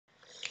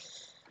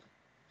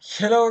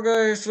Hello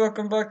guys,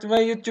 welcome back to my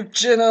YouTube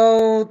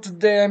channel.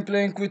 Today I'm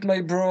playing with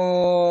my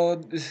bro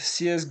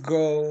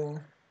CSGO.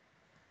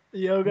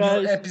 Yo New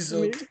guys, it's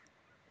me. episode.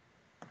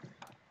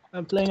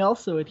 I'm playing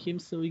also with him,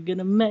 so we're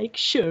gonna make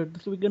sure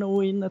that we're gonna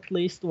win at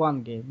least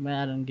one game.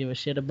 Man, I don't give a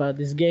shit about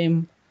this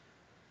game.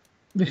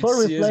 Before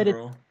It's we CS, played it,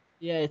 bro.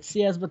 yeah, it's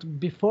CS, but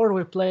before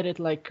we played it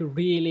like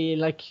really,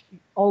 like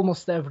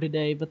almost every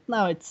day, but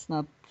now it's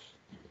not.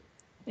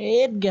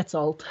 It gets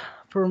old.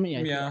 For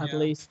me, Yeah. at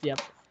least, yep.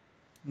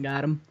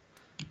 Got him.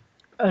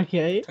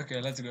 Okay,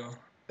 Okay, let's go.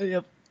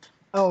 yep.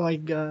 Oh my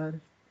god.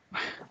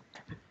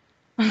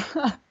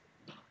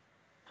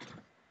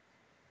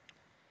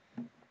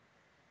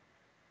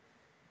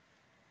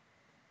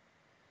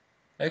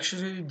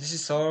 Actually, this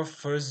is our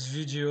first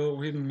video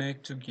we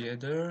make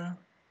together,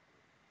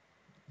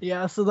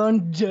 Yeah, so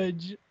don't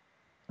judge.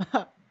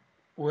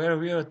 where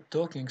we are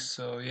talking,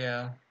 so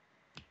yeah.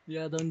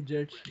 Yeah, don't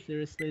judge.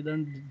 Seriously,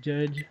 don't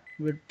judge.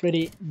 We're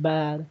pretty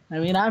bad. I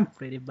mean, I'm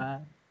pretty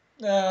bad.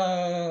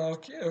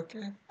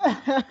 Okay.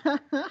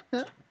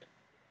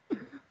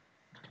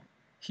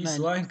 He's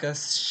Man, like a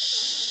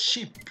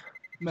sheep.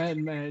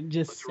 man,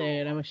 just say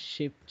it. I'm a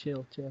sheep.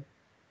 Chill.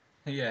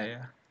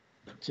 Yeah.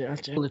 Chill.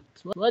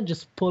 Let's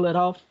just pull it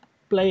off.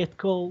 Play it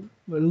cool.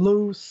 We'll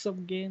lose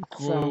some games.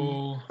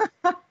 Cool.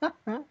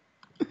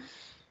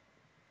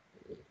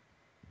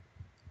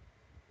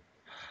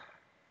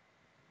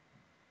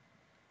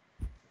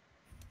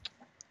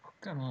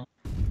 Come on.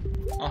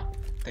 Ah,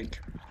 thank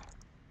you.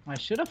 I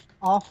should have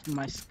offed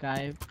my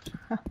Skype.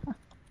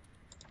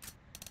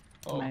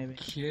 Maybe.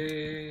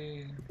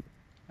 Okay.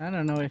 I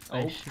don't know if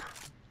I should.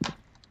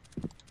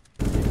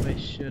 If I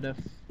should have.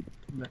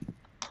 But...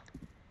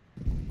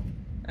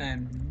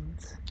 And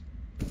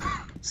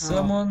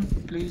someone,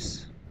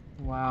 please.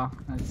 Wow.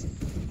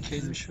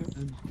 Can you show?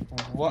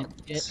 What?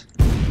 It's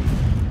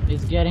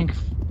getting.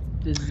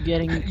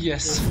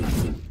 Yes.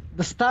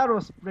 The start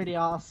was pretty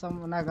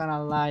awesome. I'm not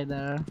gonna lie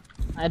there.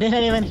 I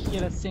didn't even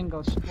hit a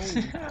single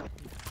shot.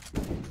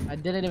 I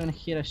didn't even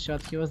hit a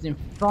shot. He was in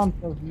front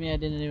of me. I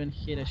didn't even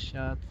hit a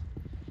shot.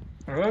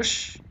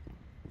 Rush.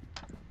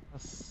 A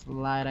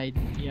slight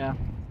idea.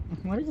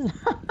 What is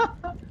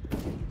that?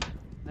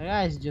 The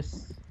guy's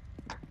just.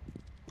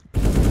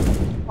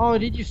 Oh,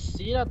 did you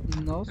see that?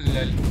 No.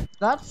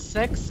 That's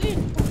sexy. It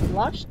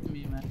flashed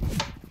me, man.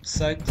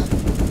 Sight.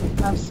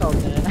 I'm so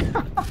dead.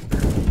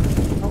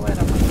 Oh, wait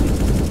a minute.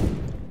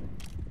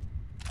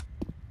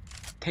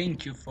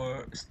 Thank you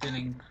for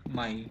stealing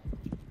my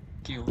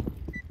kill.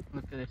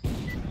 Look at this.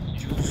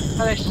 Juice.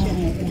 Look at this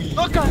shit.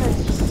 Look at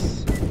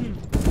this.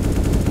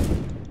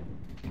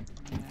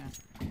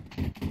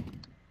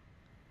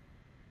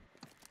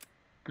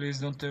 Please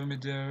don't tell me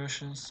they are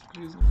Russians.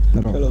 Please.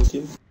 Hello,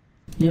 team.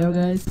 Yo,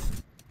 guys.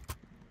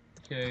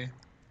 Okay.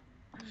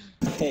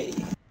 Hey,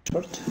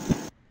 short.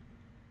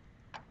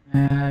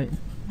 Yeah,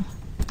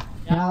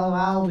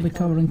 I'll be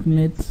covering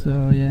mid,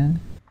 so yeah.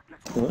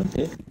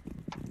 Okay.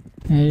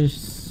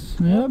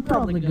 We're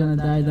probably gonna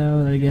die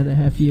though, I get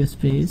a few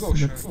space,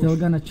 but still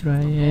gonna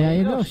try. Yeah,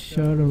 you go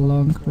short or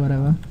long,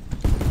 whatever.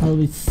 I'll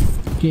be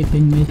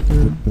skipping mid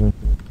through.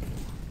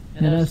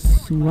 Yeah,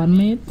 that's one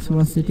mid,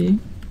 one city.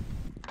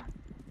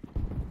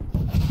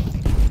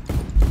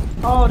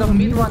 Oh, the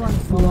mid one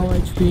is low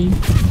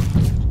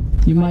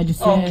HP. You might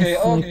just say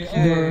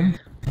Okay.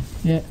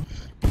 Yeah.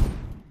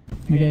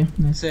 Okay.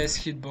 It says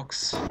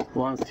hitbox.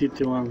 One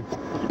city, one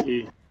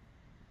A.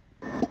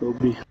 So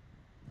B.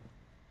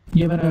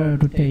 You better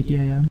rotate,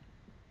 yeah.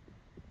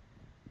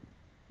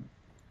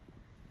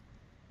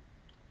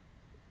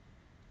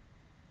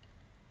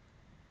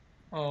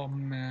 Oh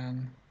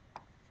man.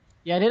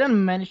 Yeah, I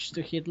didn't manage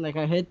to hit, like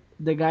I hit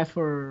the guy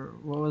for,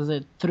 what was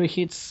it, 3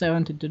 hits,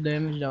 72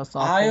 damage, that was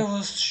awful. I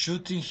was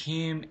shooting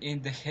him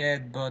in the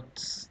head,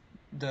 but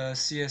the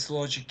CS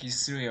logic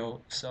is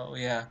real, so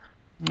yeah.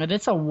 But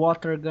it's a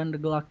water gun, the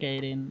Glock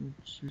 18,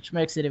 which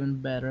makes it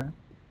even better.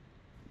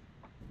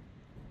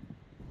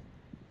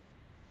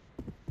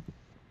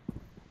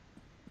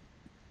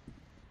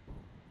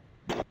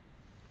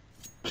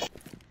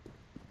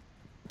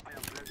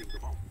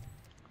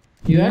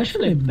 You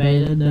actually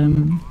baited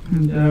them,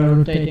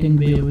 rotating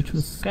B, which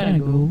was kinda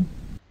cool.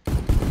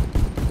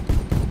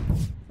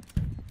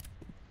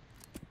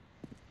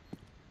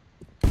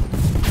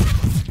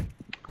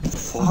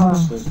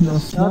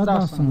 That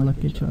was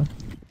unlucky shot.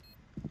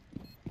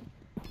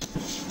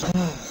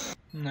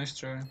 Nice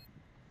try.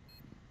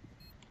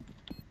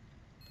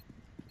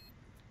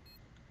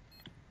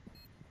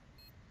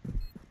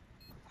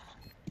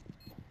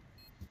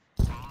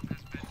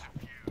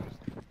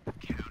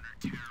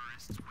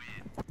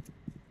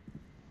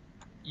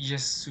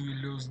 Yes, we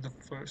lose the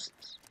first.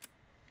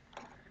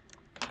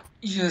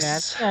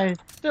 Yes. Yeah,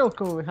 still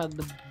cool. We had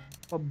the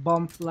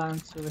bomb plan,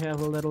 so we have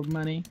a little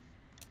money.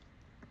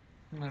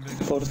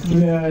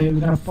 Yeah, you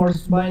gonna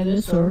force buy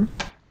this or?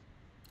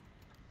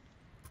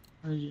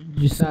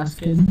 Just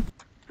asking.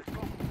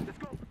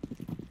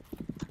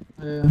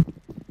 Yeah.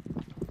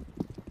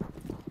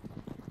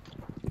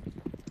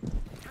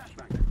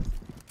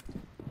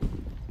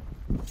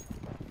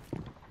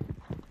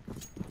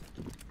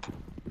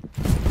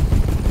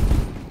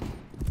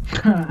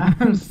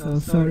 I'm so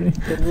sorry.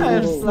 I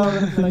have slow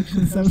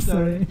reflections, I'm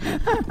sorry.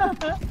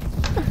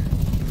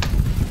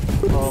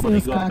 Oh my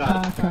Yes,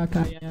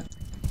 god. yeah.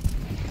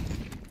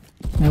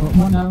 Yeah,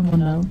 one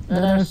down.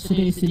 There's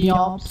city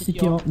op.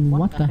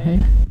 What the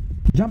heck?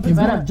 Jump in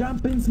smoke,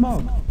 jump in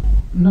smoke.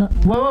 No,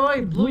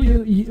 wait,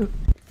 Blue, you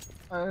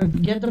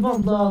get the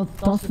bomb,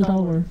 toss it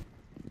over.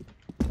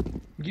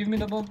 Give me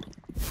the bomb.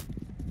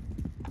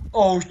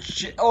 Oh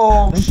shit!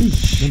 Oh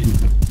shit!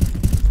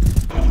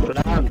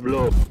 Plant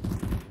blue.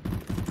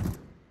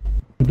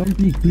 Don't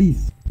peek,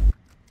 please.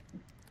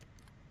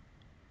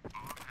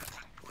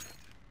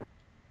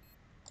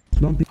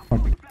 Don't peek.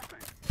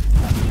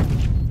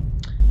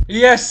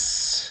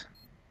 Yes!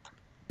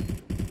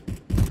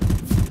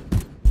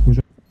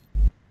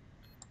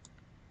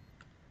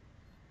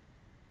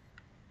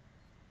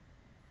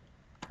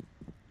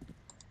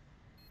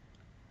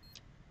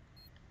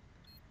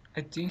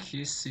 I think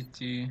he's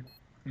city,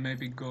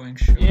 maybe going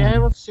short. Yeah, I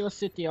will see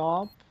city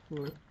op,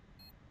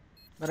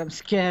 but I'm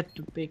scared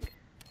to pick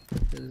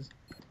because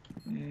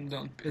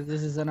Don't pick.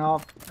 this is an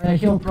op.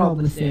 He'll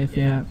probably save,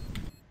 yeah.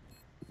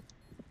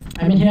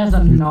 I mean, he has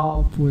an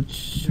op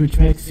which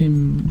makes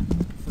him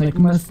like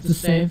must to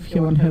save. He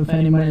won't have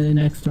any money in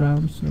the next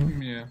round, so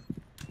Yeah.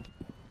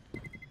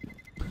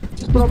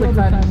 it's probably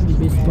kind of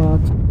B spot.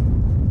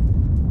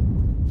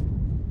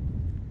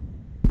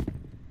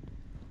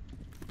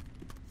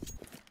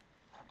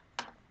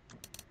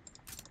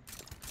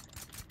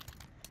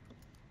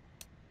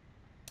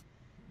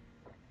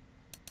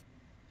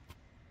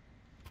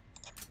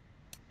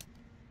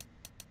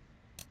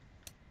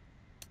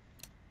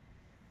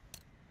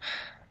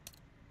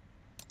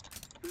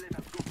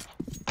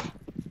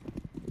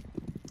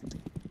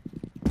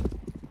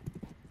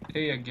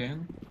 A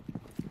again.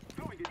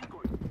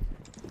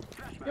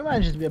 It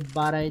might just be a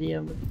bad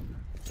idea, but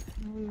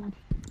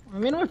I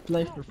mean, we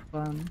play for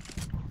fun.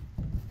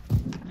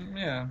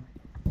 Yeah.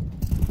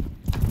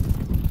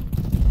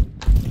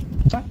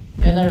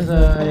 And there's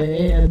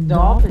the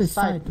opposite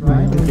side,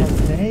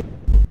 right?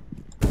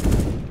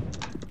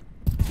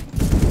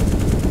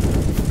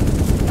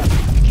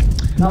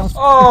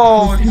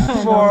 Oh,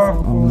 for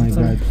Oh my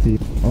god,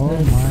 Steve. Oh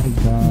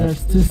my god.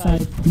 There's two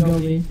sides, go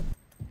B.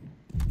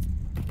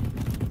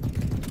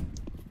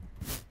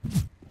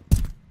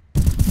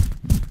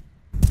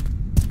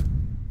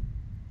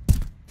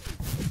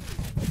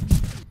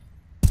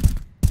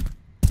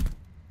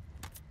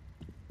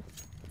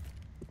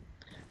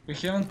 we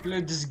haven't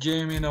played this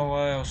game in a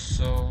while,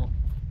 so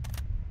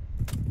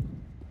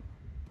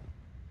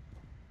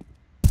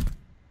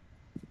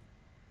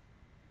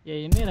Yeah,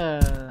 you need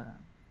a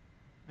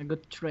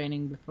good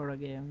training before a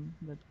game,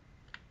 but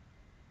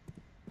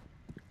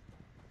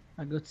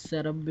a good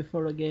setup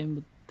before a game,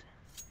 but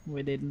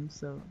we didn't,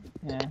 so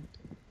yeah.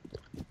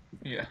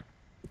 yeah.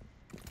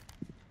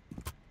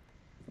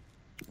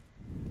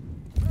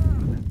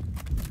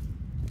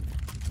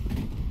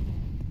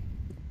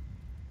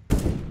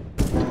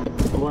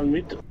 One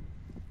mid.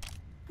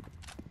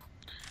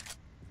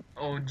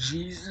 Oh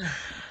jeez.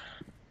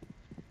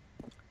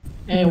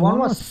 Hey, one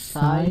was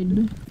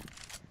side.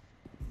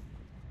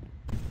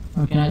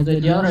 Okay,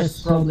 the other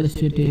is probably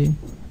city.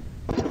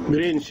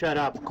 Green, shut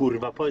up,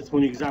 kurwa. Powiedz mu,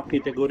 niech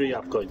zamknie tego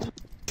ryja w końcu.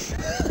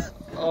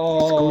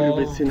 Oh.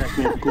 Skurwysynek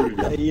mnie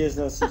wkurwia. Jest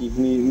na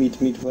city,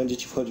 mid, będzie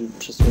ci wchodził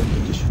przez słonko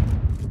gdzieś.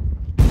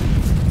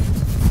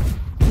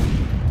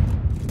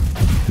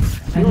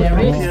 And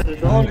there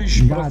is.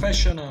 Polish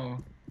professional.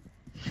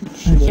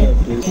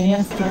 Can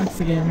you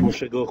strikes again?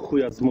 Muszę go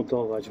chuja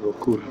zmutować, bo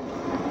kurwa.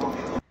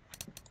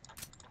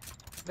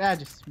 I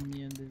just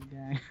me and this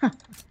guy.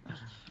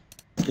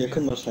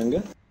 Jaką masz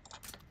rangę?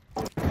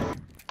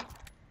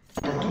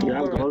 Ja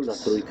mam golda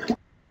trójkę.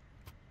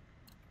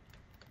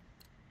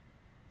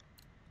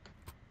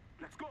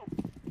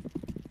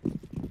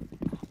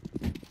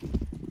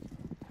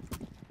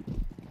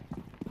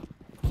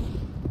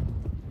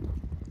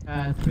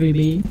 Uh,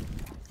 3B.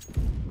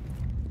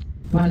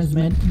 One is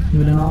mid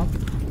with an op.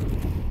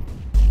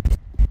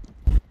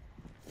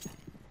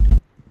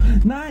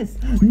 Nice!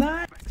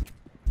 Nice!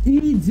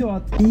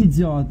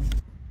 Idiot!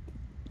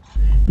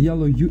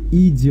 Yellow, you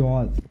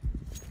idiot!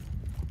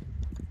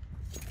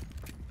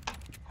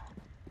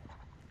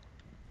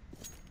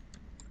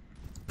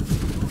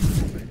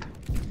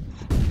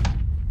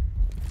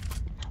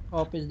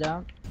 Op is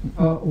down.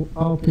 Oh,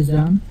 op is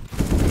down.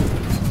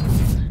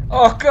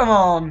 Oh, come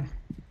on!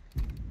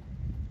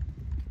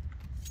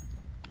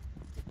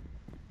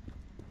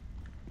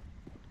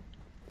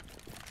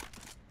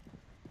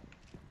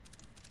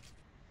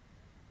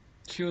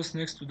 He was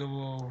next to the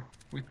wall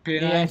with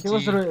P90 Yeah,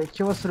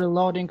 he was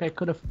reloading. I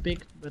could have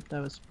picked, but I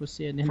was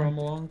pussy and from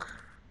long.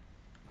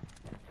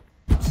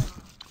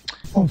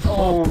 Oh.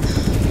 Oh,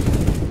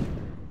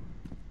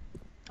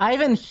 I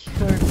even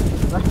heard.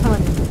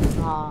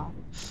 Ah,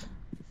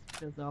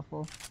 feels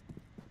awful.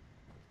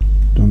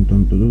 Dun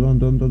dun dun dun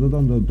dun dun dun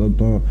dun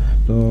dun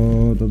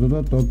dun dun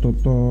dun dun dun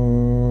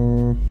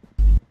dun.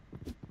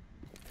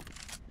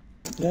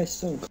 Nice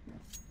song.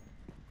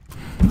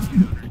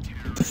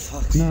 The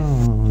fuck?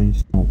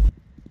 Nice.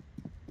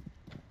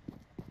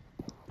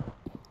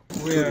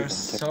 We are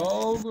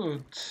so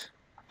good.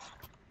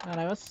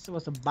 No, it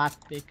was a bad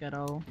pick at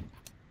all.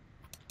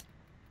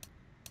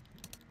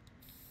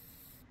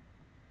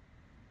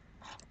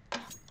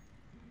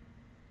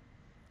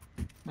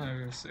 I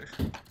will see.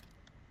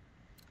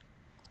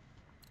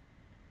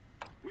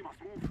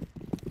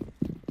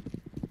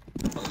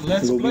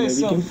 Let's Go play B,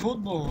 some maybe?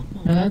 football.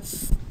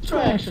 Let's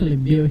try actually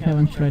B. We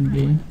haven't tried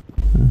B.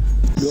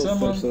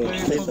 Someone first, play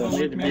play football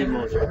first. with Mid B me?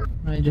 może.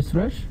 I just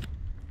rush.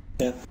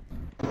 Yeah.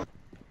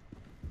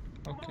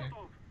 Okay.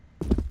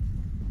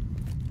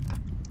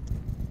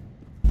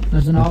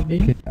 There's an off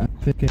B. I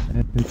pick it.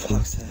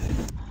 Fuck's sake.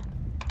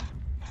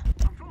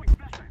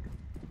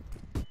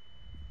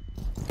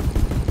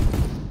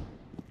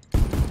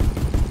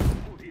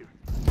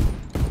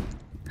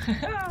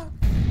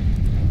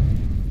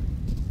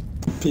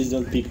 Please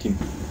don't pick him.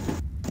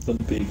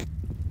 Don't pick.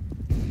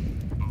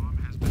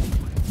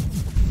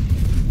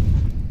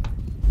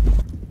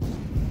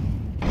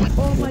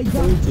 Oh my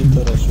god! Ulti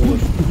to rush.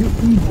 You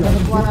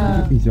idiot!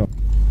 Wanna... You idiot!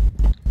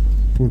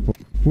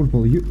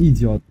 Purple, you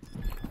idiot!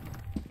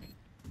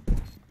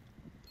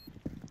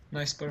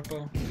 Nice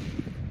purple.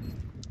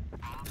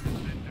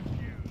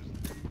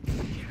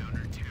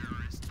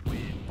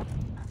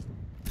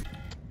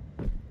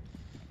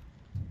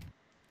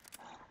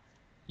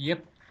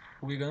 Yep,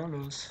 we're gonna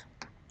lose.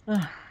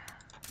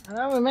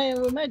 we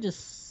may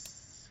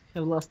just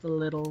have lost a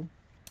little,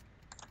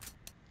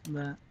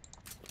 but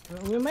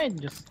we might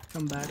just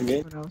come back.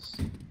 Okay. What else?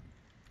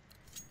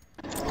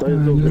 To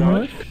jest dół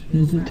grałeś?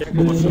 Is it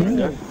Jaką masz good?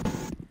 rangę?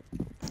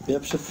 Ja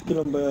przed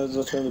chwilą, bo ja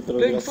zacząłem dopiero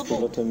Playing grać z football.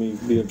 powrotem i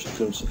wbiłem przed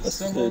chwilą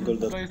Someone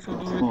golda, play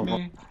football with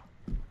me.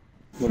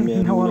 bo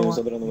miałem, No one miałem wa-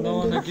 zabraną No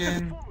one rangę.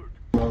 again.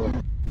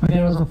 Okay,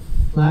 there was a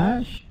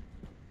flash.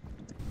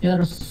 Yeah,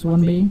 there's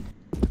one B.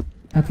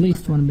 At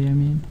least one B, I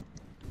mean.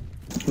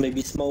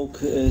 Maybe smoke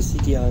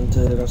city and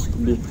rush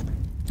B.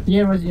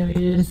 Yeah, it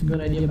is a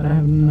good idea, but I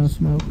have no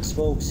smoke.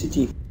 Smoke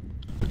city.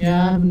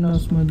 Yeah, I have no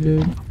smoke,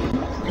 dude.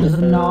 There's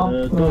a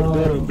knob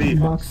door B.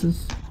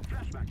 boxes.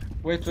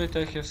 Wait,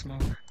 I have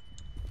smoke.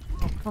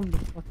 Oh, come the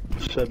fuck.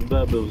 Przed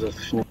B był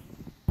zaschnięty.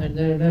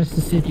 There's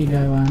the city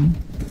guy one.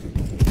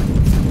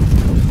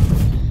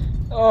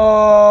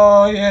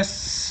 Oh,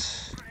 yes!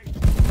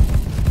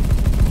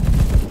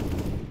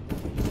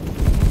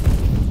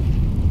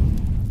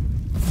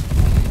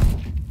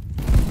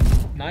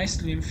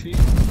 Nice, Limfi.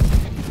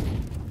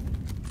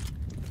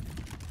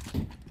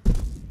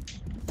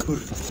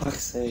 Kurwa,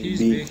 fuck's sake. He's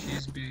B.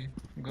 he's B.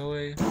 Go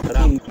away.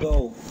 Team,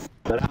 go.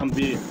 Ram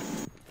B.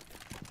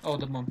 Oh,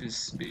 the bump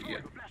is B, yeah.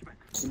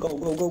 Just go,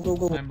 go, go, go,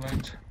 go. I'm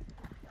blind.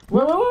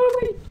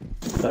 Wait.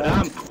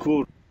 Ramp,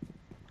 kur...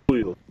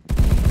 chuju.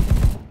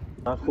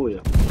 A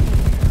chuja.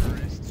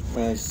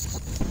 Nice.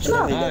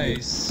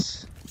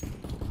 Nice.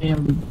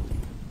 Damn.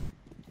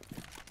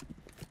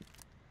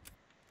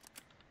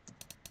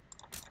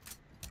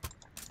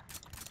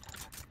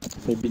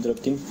 Maybe drop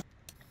team.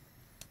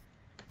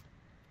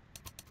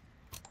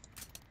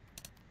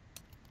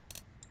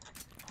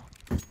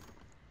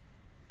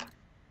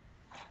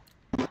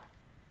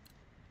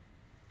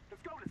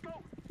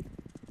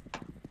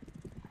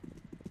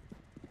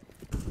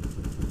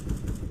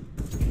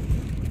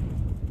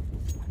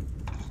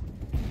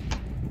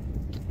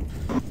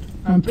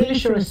 I'm pretty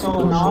sure I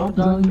saw an AWP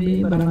going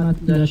B, but I'm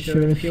not that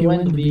sure if he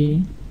went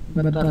B.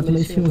 But at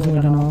least he was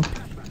with an AWP.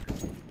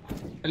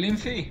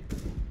 Limfi.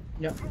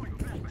 Yeah.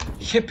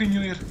 Happy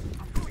New Year.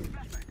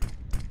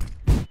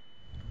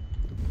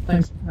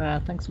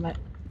 Thanks, mate.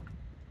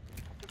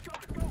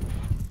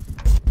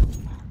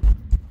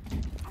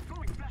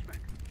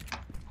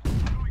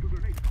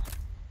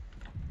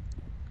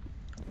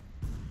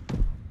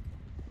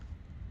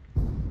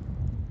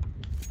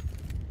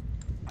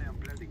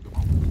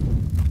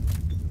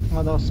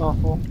 Oh, that was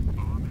awful.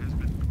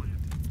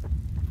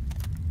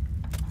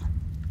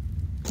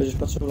 Będziesz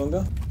patrzył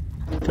longa?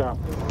 Tak.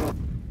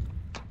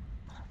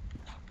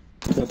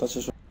 Ja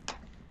patrzę, że...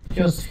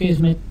 He's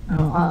mid.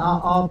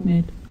 AWP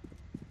mid.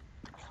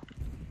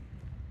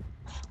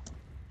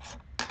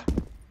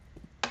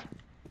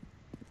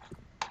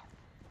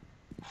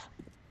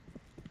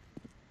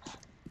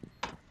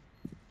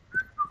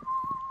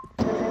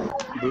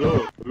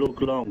 Blue,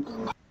 look long.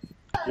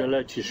 Gdzie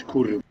lecisz,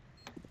 kurwa.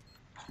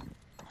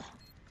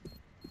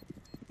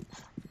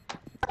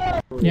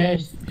 Yeah,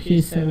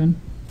 he's 7.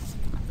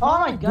 Oh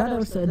my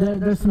god, there's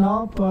an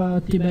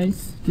AWP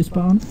T-base to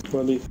spawn.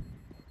 Maybe.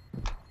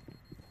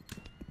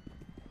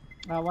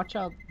 Watch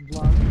out,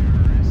 vlog.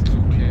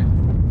 Okay.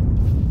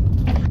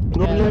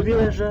 No nie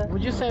wierzę.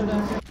 Would you save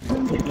them?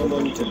 No bo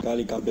oni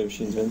czekali, kampią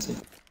się, nic więcej.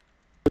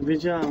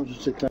 Wiedziałem, że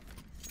czeka.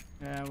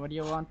 What do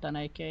you want, an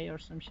AK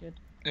or some shit?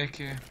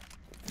 Okay,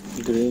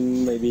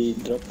 Green, maybe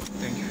drop.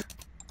 thank you.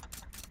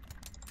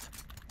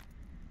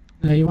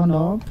 You want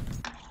AWP?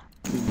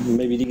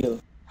 Maybe deagle.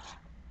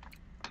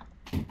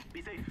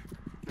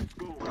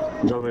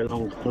 Dawaj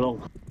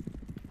long.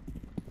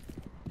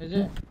 Is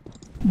it?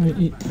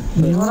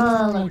 Do you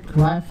wanna like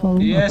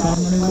rifle? Yes. A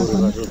primary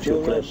Kurwa, weapon?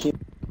 rzucił flash.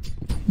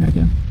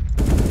 Okay.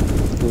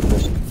 Kurwa.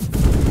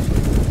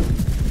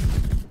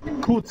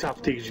 kuca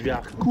w tych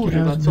drzwiach, That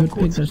kurwa, was co good pick,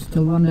 kuca? there's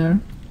still one there.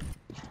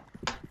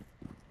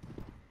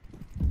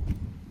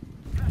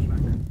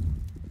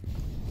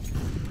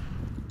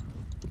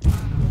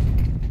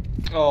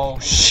 Oh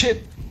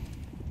shit!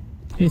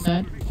 He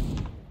said.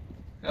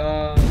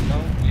 No,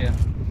 yeah.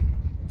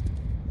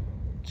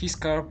 His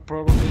car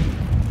probably.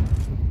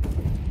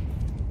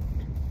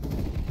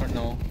 Or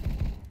no.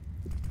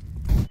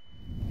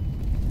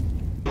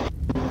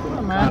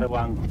 Come on. Car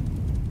one.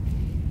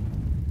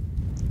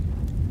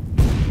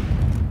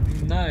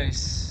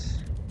 Nice.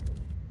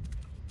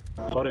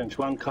 Orange,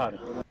 one car.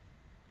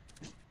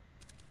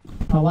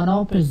 One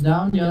op is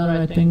down, the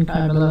other I think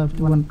I left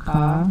one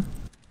car.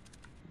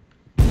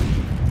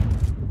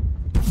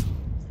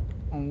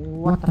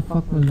 What the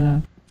fuck was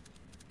that?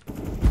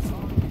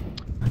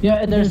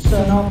 Yeah, there's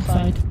an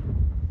offside.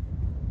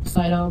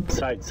 Side up.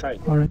 Side.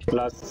 Orange.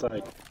 Last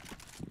side.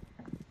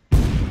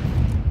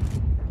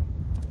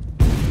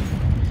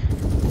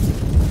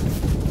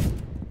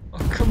 Oh,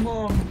 come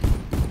on.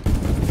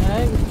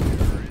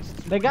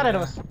 They got it. It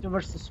was 2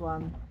 versus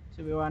 1.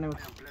 2v1. It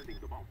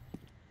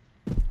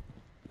was.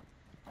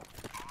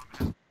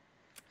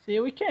 See,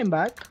 we came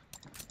back.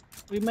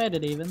 We made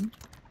it even.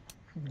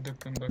 The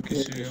comeback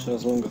is Jeszcze real.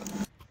 raz longa.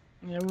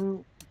 Yeah,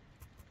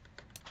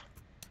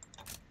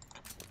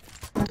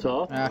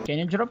 Co? can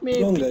you drop me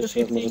Longa jeszcze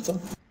raz może, 50? co?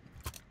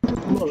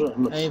 Może,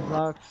 no. Hey,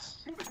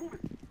 vlogs.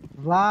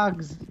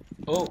 Vlogs.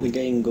 Oh, The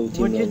game go team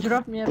Would you long.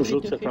 drop me a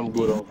Rzucę tam 50?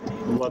 górą.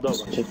 Ładować.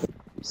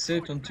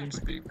 sit on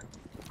TeamSpeak.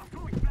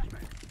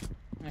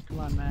 Yeah, come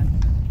on, man.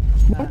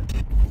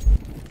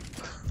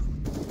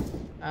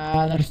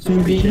 There's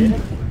 2B.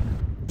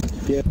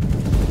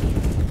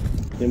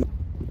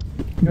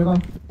 Go go.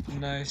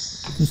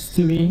 Nice. There's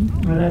 2B.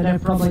 They're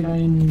probably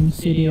going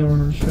city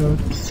or short.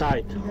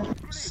 Side.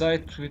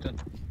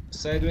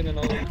 Side win and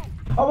all.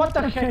 Oh, what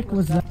the heck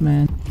was that,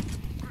 man?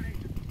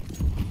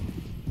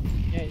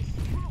 Yes.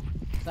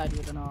 Side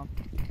with an op.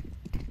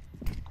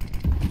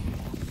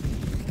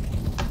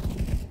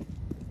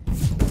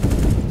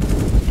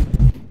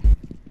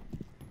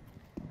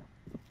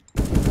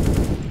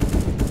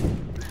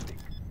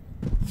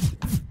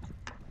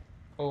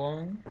 Oh,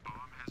 on.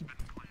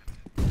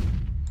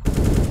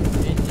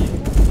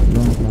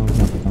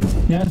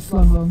 Long. Yes,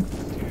 long.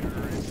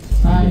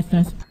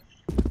 Nice.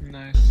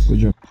 Nice. Good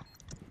job.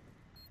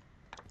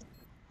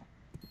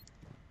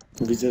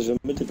 Widzę, że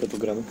my tylko tu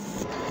gramy.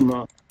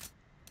 No.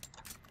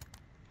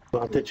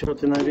 A te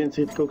cioty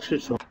najwięcej tylko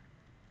krzyczą.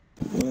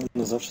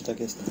 No zawsze tak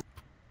jest.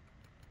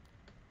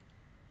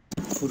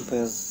 Kurwa,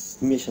 ja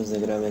z miesiąc nie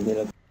grałem, jak nie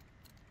lepiej.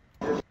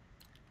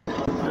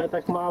 Ale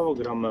tak mało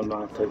gram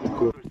MMA, tak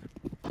kur...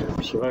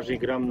 Przeważnie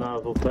gram na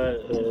WP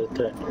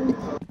te.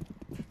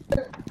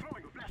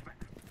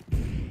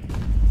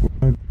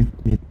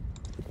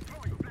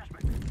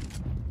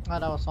 Oh,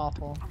 that was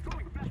awful.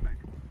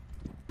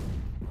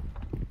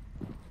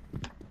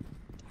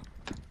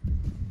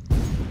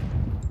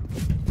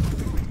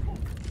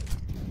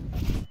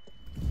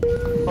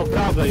 Po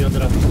prawej od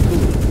razu.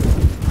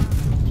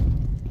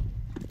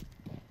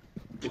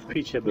 I w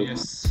picie był.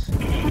 Yes.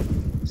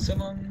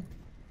 Someone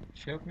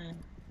help me.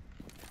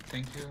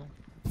 Thank you.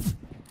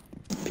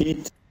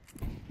 Pit.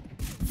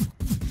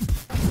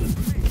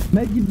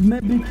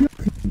 Maybe kill.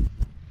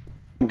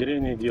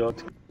 Green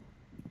idiot.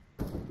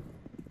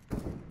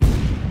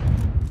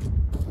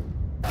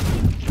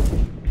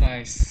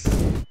 Nice.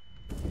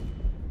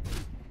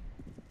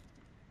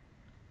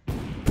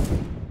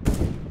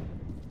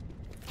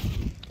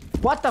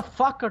 What the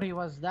fuckery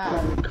was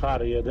that?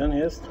 Kar jeden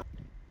jest.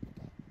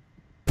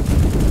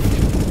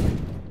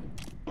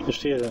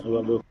 Jeszcze jeden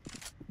chyba był.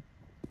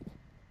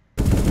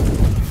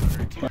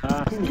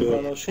 A,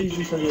 Kurwa, no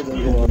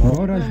 61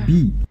 było. Oraz B.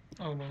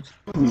 Almost.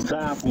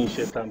 zamknij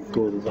się tam,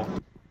 kurwa.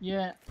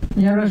 Yeah.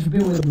 Yeah, rush B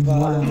with Kurwa,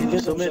 ale one.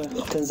 wiedzą, że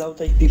ten z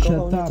auta ich pikował,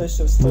 Shut oni up. to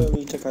jeszcze stoją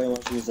i czekają,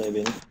 aż ich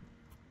zajebie.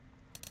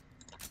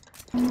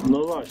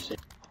 No właśnie.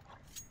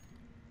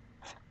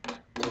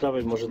 To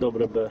dawaj może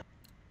dobre B.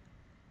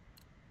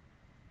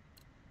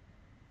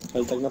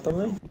 Ale tak na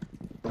pewno?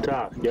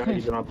 Tak, ja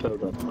idę na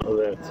pewno,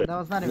 ale ja chcę. That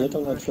was not Nie, even.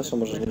 to nawet flesza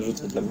możesz nie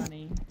rzucać dla mnie.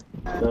 Money.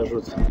 Ja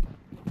rzucę.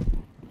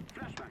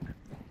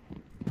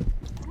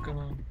 Come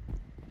on.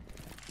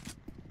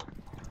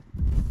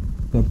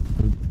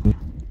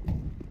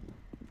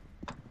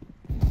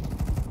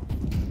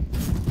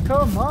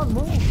 Come on,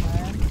 move,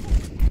 man.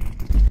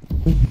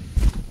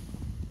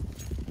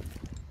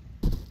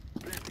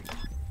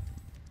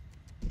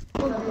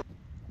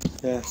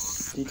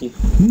 Yes, Titi.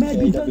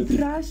 Maybe don't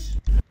trash.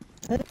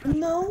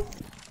 No.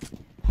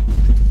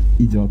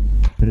 Idiot.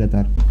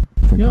 Retard.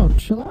 Yo,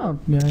 chill out,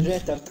 guys.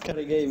 Retard,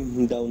 carry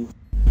game down.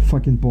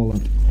 Fucking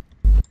Poland.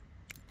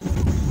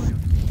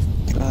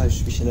 A,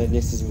 już mi się nawet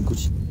nie chce z nim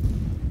kłócić.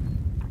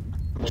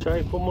 Trzeba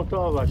ich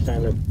pomutować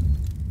najlepiej.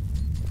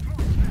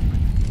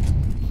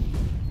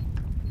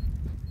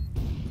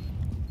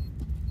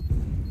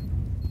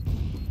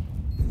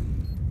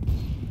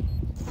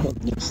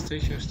 Stay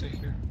here, stay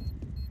here.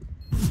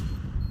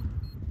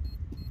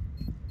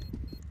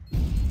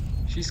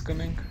 She's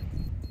coming.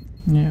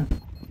 Yeah.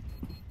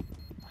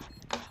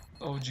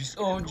 Oh jeez,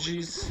 oh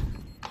jeez.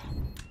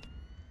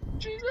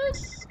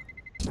 Jesus!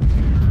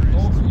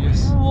 Oh,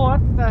 yes.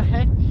 What the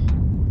heck?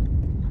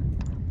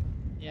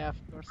 Yeah, of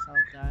course I'll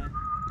die.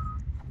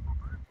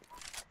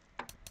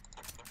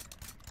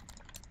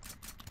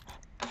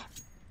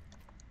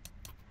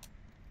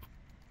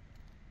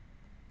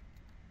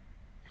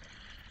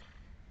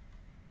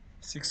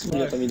 Six Ja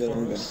tam five idę for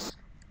longa. us.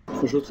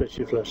 Rzucę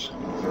ci flash.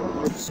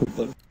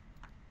 Super.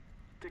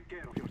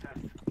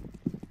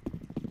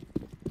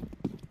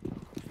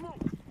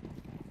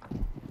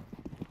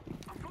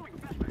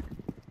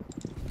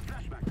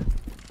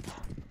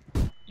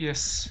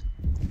 Yes.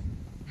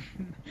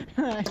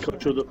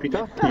 Skoczył do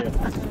pita?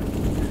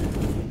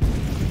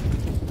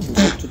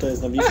 Nie. Tutaj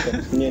jest na blisko.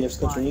 Nie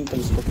wskoczył nikt,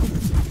 tam spoko.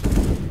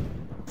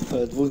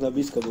 Ale dwóch na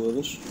blisko było,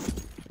 wiesz?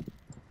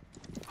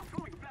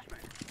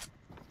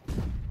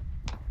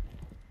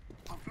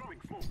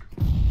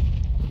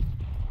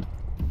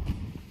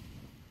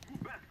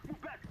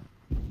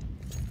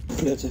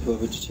 Plecy chyba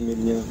wyczycie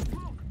mieli, nie wiem.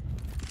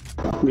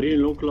 Green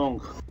look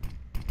long.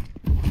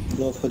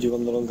 No, wchodził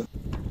wam na longa.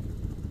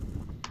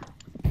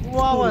 What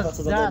Kurwa, was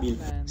co za that, debil.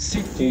 man?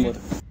 City. Umarł.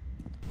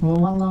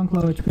 Well, one long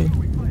low HP.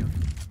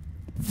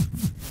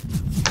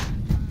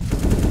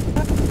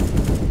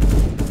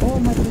 Oh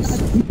my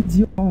god,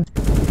 idiot!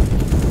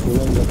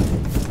 Longa.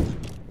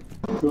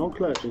 Long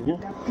leży, nie?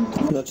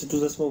 Znaczy tu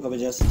ze smoka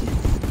będzie asysty.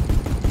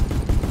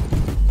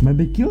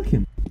 Maybe kill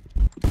him.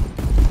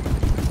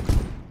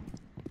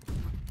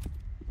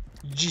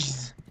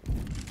 Jeez.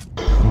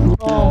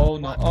 Oh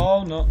no,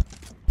 oh no.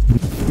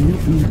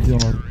 You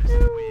idiot.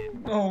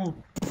 No.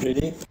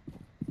 Really?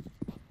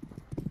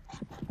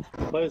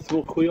 Bo jest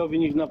mu chujowi,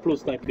 niech na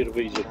plus najpierw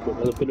wyjdzie,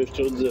 kurwa, dopiero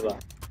jeszcze odzywa.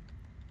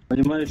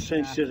 Oni mają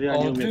szczęście, że ja nie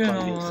Oh, do umiem you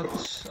know po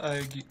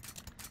what?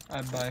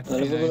 I buy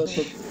Ale w ogóle PH.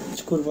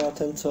 to, kurwa,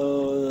 ten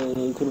co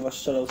kurwa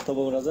strzelał z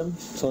tobą razem,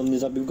 co on nie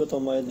zabił go, to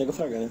ma jednego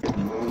fraga, nie?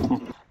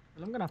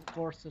 I'm gonna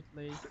force it,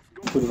 please.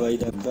 Kurwa,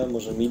 idę B,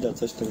 może mi da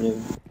coś, to nie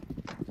wiem.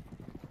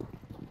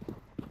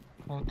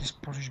 Oh, these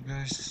Polish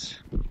guys.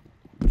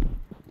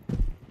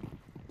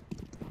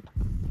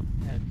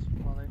 Yeah,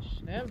 it's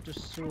Polish. They have to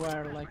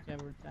swear like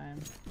every time.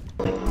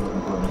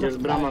 Jest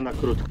brama na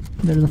krótko.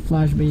 There's a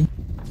flash B.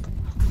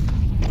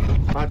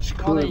 Patrz,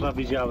 kurwa,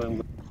 widziałem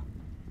go.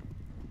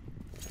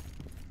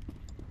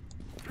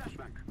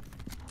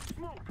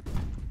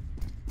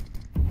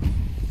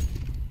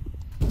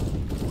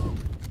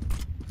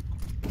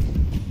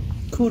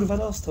 Kurwa,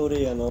 dostał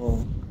ryja, no.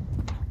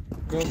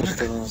 Go back.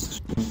 Pierdolona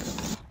skrzynka.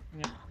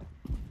 Nie.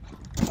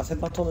 A te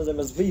batony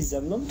zamiast wyjść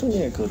ze mną, to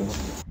nie, kurwa.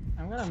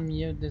 I'm gonna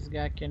mute this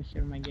guy, I can't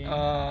hear my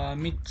game.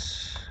 Mid.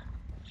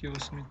 He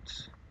was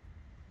mid.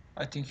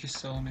 I think he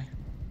saw me.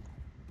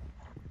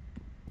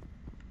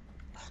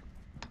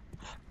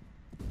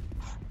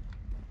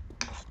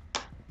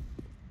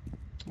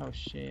 Oh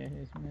shit,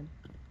 he's mid.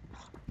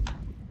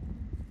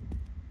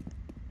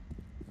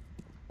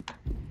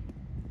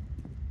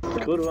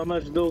 Kurwa,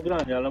 mecz do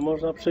ugrania, ale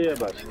można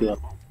przejebać, chyba.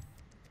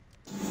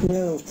 Nie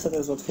no, w CT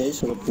jest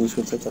łatwiejsze, bo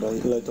powinniśmy CT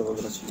lightowo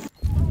grać.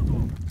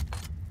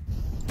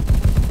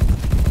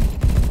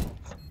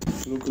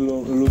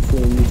 Look,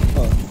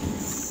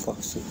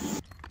 fuck shit.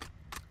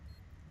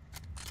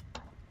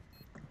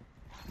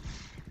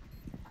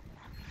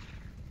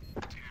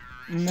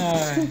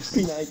 Nice.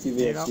 Pinajty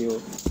wyjaśniło.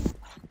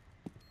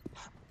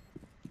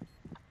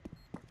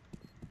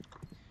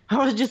 I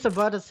was just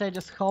about to say,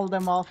 just hold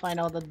them off. I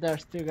know that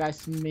there's two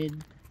guys mid.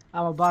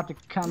 I'm about to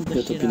count the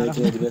Ja to shit out of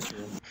Pinajty nie them.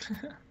 wyjaśniłem.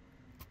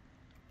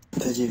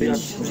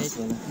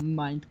 P9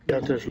 Mind.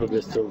 Ja też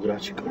lubię z tyłu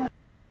grać, kurwa.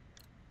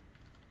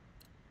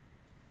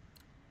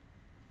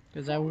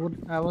 Because I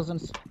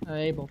wasn't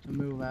able to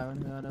move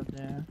out of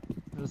there.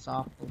 It was an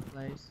awful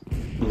place.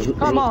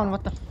 Come on,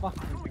 what the fuck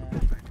is that?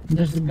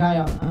 There's a guy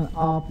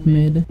up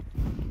mid.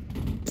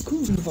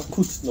 Kurwa,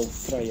 kucnął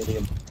frajer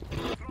jem.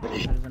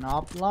 There's an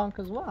up long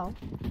as well.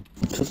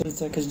 Co to jest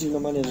za jakaś dziwna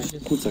mania, że się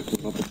kłóca,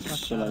 kurwa, pod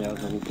strzelania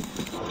za łuku.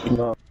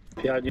 No,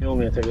 ja nie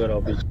umiem tego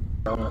robić.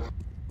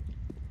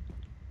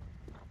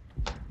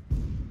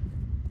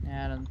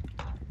 Yeah, I don't...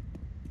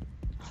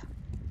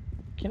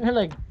 Can we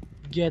like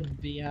get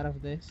B out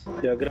of this?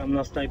 Ja gram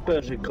na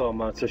snajperzy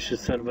koma, coś się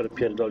serwer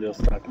pierdoli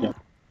ostatnio.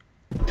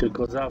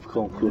 Tylko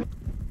zawką, kurwa.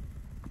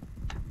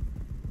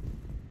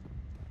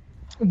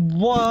 To się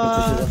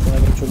What?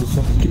 zastanawiam, czy oni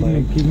słowki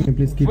mają. Kill me,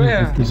 please, kill me,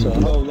 Where? please,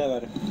 kill me. No,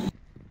 never.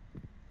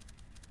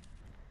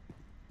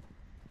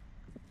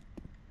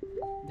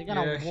 They're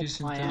gonna Yeah, whoop he's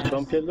my in ass. Co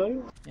on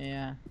pierdolił?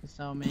 Yeah,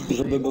 so me.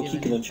 Żeby go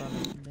kiknąć.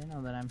 They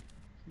know that I'm...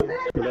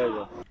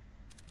 Którego?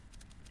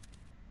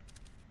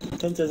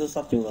 Ten, co jest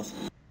ostatni u nas.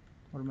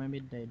 Or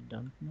maybe they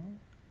don't know.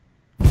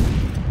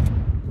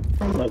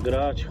 No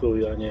grać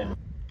chuj, a nie.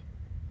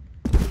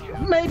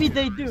 Maybe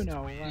they do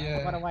know.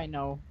 Yeah. What do I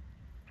know?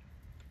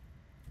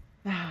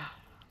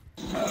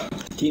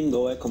 Team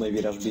go Eco,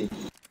 maybe rush B.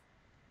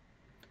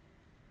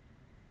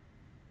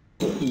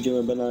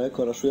 Idziemy B na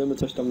Eco, raszujemy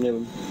coś tam, nie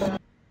wiem.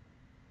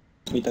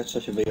 I tak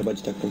trzeba się wyjebać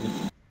i tak pewnie.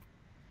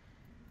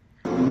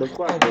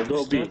 Dokładnie,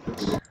 do B.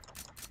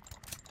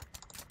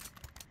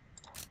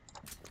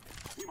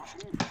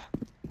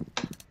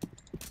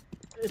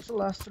 the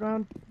last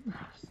round,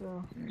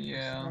 so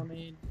Yeah. no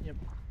need. Yep.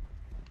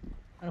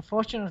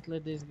 Unfortunately,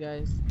 these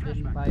guys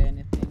didn't buy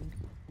anything.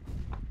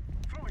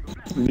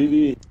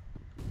 BB.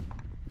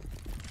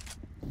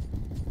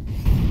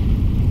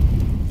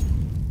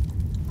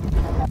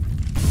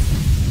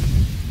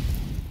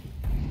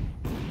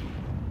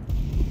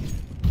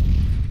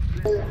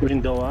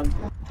 Window one.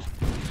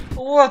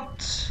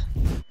 What?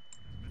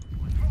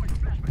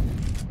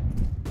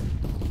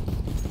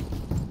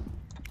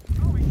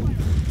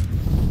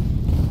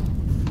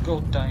 Go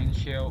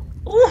downhill.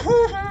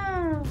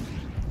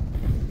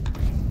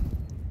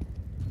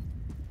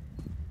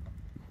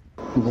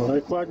 No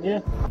jak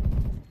ładnie.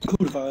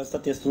 Kurwa,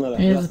 ostatnie jest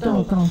tunele. Jest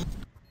to,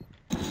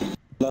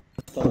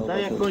 to.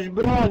 Daj jakąś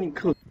broń,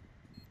 kur...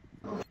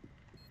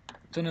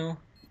 Tunnel.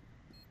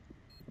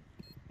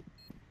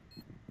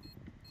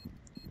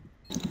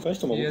 Weź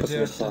to mogę Jedzie,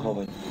 sobie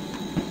zachować.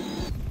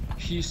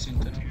 He's in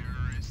tunnel.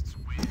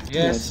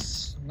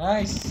 Yes.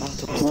 Nice. A,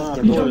 to A, ostatnie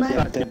to było jest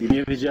jak tak, debil.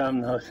 nie wiedziałem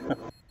nawet.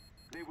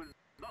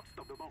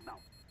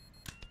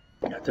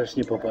 Ja też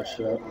nie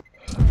popatrzyłem.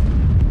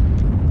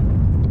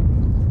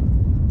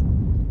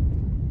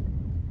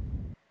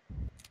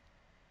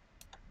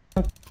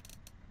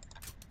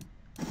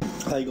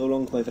 I go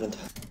long, my friend.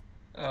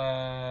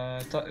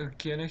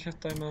 Can I have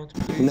timeout,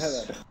 please?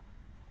 Never.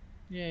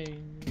 Yay!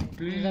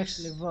 Please. He's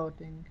actually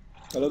voting.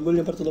 Ale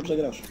ogólnie bardzo dobrze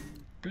grasz.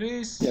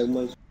 Please. Jak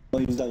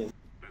moim zdaniem.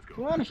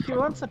 He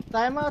wants a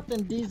timeout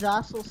and these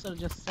assholes are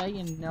just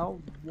saying no.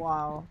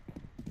 Wow.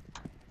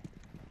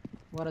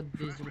 What a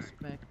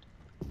disrespect.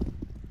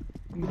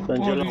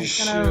 Będzie Holy long.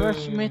 shit. Gonna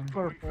rush mid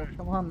purple.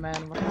 Come on,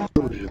 man. What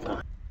the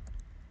Kurwa.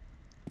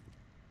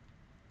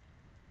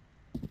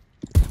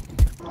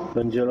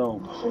 Będzie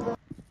long.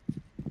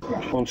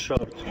 On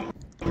short.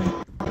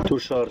 Too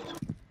short.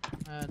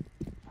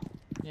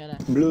 Yeah,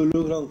 that. Blue,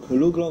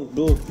 look long,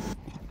 blue.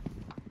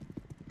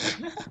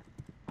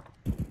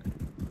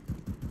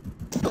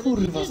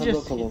 Kurwa,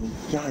 zablokował mi.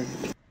 Jaj.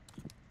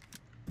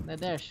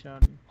 They're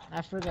short.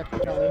 I forgot to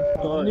tell him.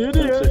 Oj,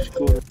 tam coś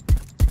kur...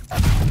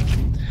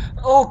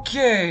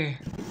 Okay.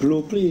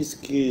 Blue, please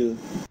kill.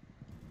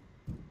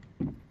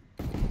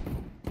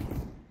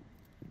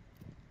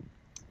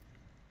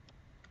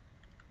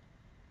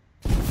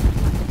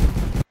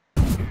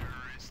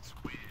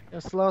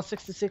 They're slow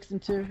 66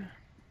 and 2.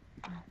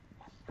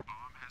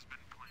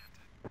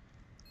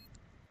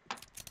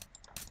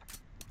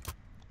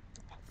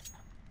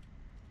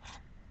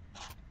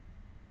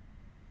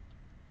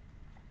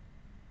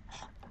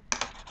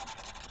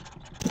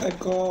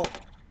 Eko.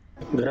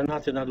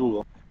 Granaty na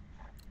długo.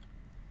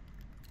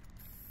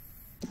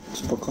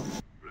 Spoko.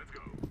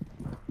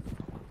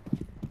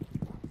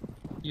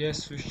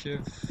 Yes, we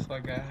have a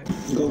guy.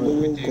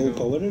 Go,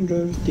 Power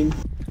Rangers team.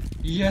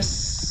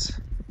 Yes.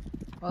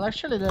 Well,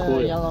 actually, the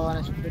Cool. yellow one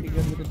is pretty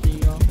good with the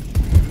deal.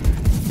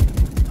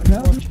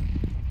 No.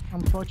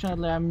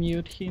 Unfortunately, I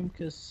mute him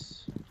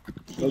because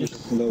he Dobrze,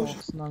 just udało się.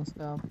 talks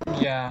non-stop.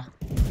 Yeah.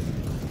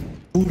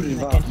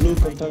 Kurwa, blue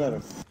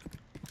container.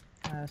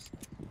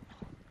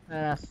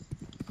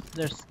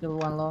 There's still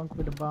one long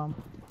with a bomb.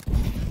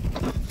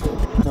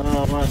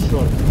 No, masz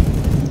short.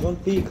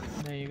 Don't peek.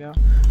 There you go.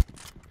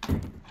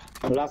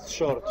 Last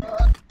short.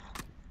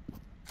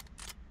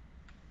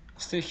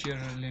 Stay here,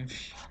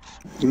 Limph.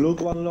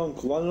 Look, one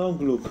long,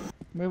 look.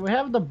 We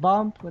have the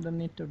bomb, we don't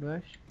need to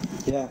rush.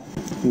 Yeah,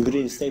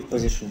 green, safe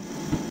position.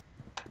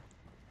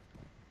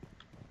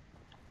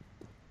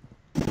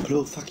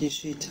 Blue, fucking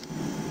shit.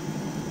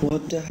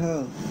 What the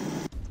hell?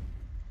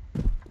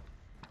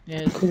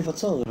 Yes. Kurwa,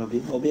 co on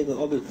robi?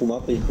 Obiegł pół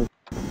mapy i chuj.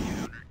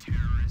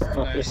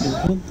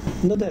 Nice.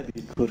 No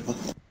debil, kurwa.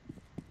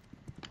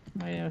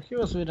 Oh, yeah, he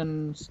was with a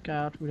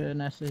scout with an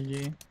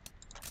SSG.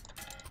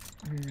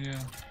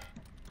 Yeah.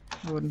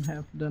 Wouldn't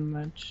have done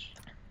much.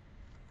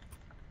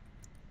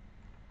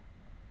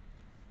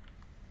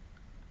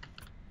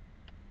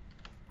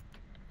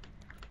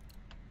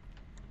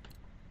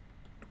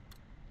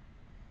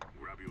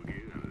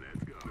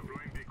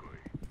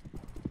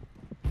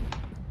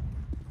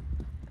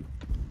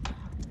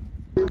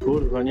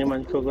 Kurwa, nie ma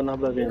nikogo na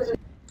B więcej.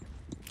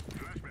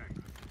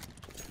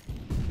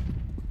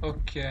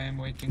 Okay, I'm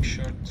waiting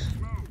short.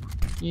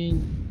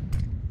 You...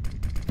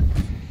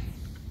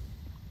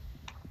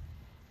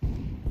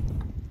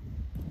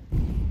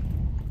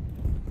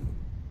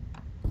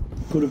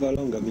 Kurwa,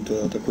 longa mi tu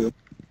atakują.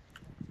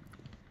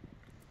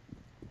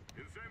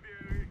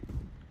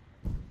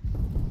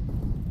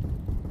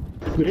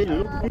 Green,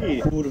 look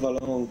me. Kurwa,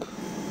 long.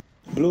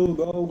 Blue,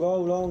 go,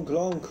 long.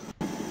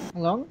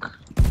 Long?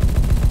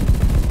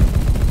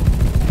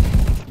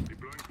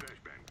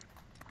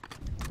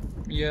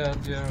 Yeah,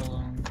 they're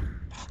long.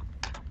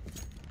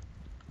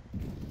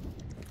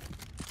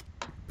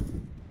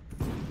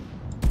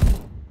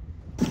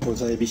 O,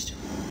 zajebiście.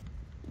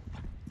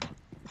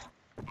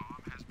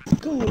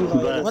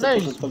 Kurwa, ja What lecę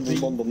is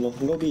poszedł pod bombą, no.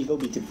 Go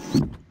bij, ty.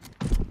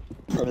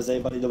 Ale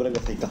zajebali dobrego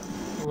fejka.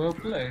 Well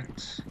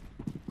played.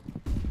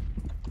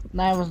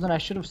 No, I was not. I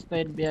should have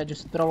stayed B. I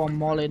just throw a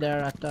molly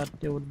there. I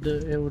thought it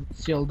would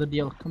seal the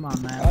deal. Come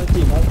on, man. All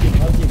team.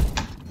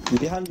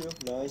 Behind you.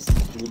 Nice.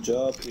 Good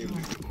job.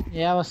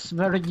 Yeah, it was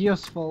very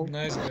useful.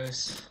 Nice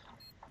guys.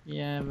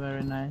 Yeah,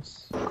 very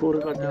nice.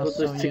 Kurwa, No, tylko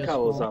coś so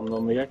cykało useful. za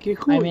mną. Jaki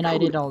chuj, I mean, I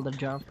did kurwa. all the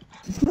job.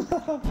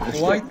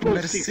 White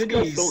Pościg z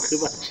kosą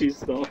chyba Mercedes.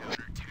 cisną.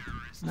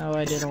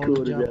 No, I did all the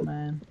Kurde. job,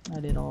 man.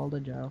 I did all the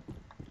job.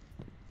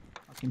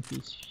 Fucking piece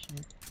of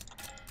shit.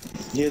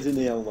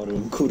 Jedyny ja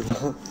umarłem,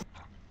 kurwa.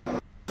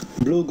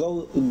 Blue,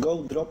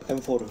 go drop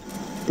M4.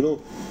 Blue.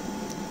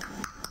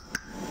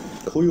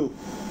 Chuju.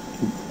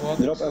 What?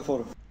 Drop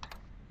M4.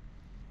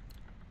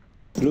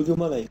 Blue, you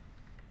malej.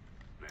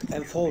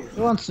 M4.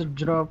 Who wants to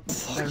drop,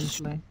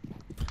 apparently?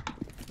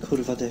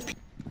 Kurwa depi.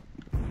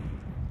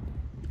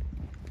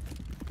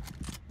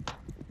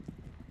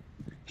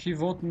 He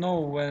won't know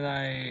when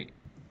I...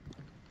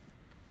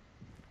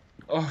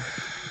 Oh,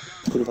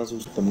 Kurwa z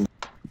ustem.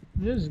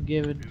 Just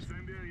give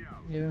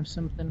him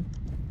something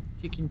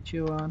he can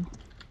chew on.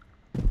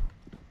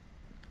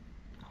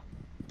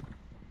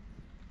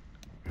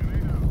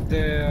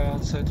 they're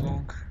outside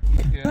long.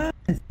 Yeah.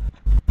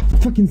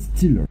 Fucking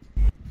stealer.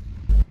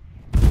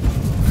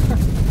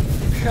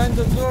 Behind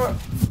the door!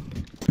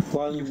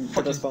 One You TT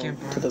fucking spawn.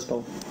 camper. TT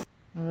spawn.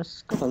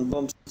 Let's go. One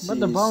bomb. But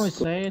the bomb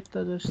is late,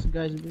 this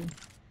guy's be.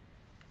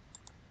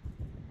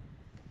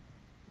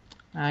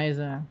 Ah, he's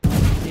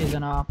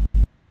an op.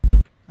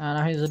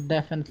 No, he's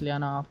definitely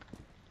an op.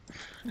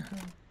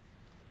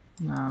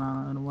 No,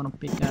 I don't wanna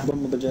pick up.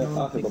 Bomba będzie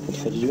A chyba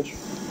podchodzić, wiesz?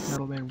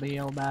 That'll be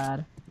real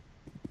bad.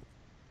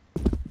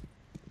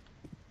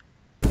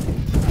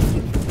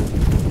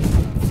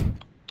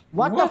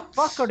 What the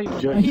fuck are you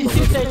doing? Wziąć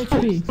He's 6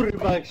 HP.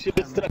 Kurwa, jak się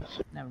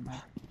wystraszy. Never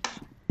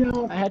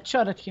mind. I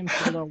headshotted him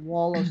through the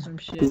wall or some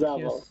shit. He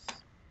was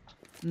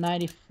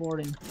 94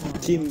 in 4.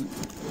 Team,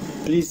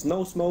 please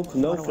no smoke,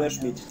 no What do I flash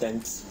know? mid,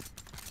 thanks.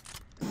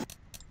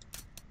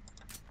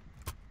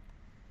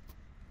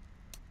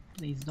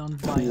 Please don't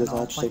buy Pójdę an za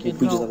op. I cztery, can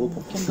pójdzie za go,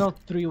 łupą. can go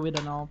 3 with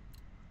an op.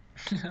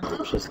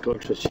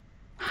 Przeskoczyć.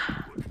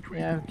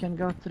 Yeah, we can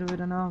go 3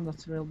 with an op.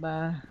 That's real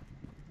bad.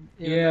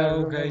 Even Yeah,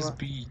 though I oh really guys, wa-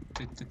 B.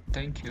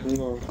 Thank you.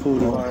 No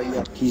kurwa,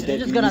 jakiś You're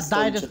just debil gonna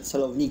stoi die przed this-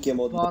 celownikiem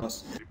od Fuck.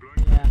 nas.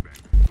 Yeah.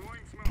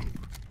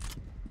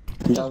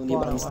 Dał nie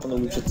brałem stanął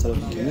mi przed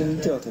celownikiem.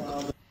 Nie, ty o tym.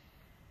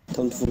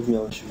 Tam dwóch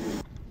miałeś.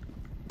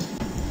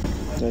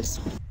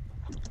 Nice.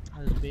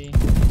 Let's be.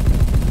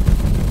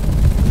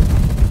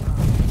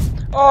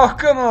 Oh,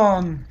 come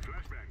on!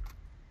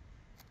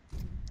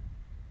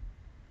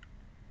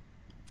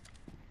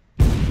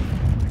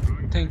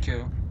 Thank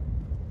you.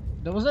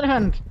 There was a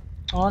hand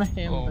on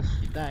him, Oh. but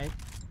he died.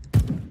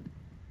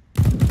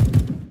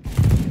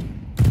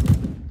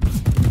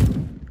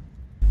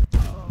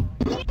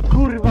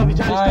 Kurwa,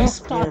 widziałeś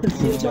Nice to?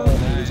 purple. Wiedziałem.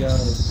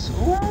 Nice.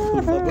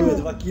 Kurwa, były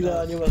 2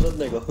 killa, a nie ma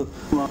żadnego.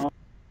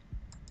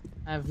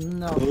 I have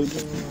no clue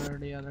where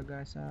the other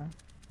guys are.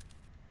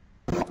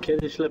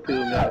 Kiedyś lepiej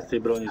umiałem z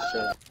tej broni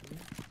strzelać.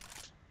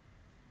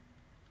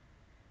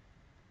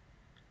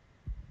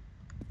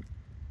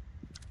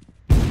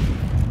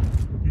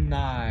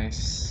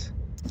 Nice.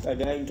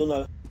 Again,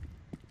 tunel.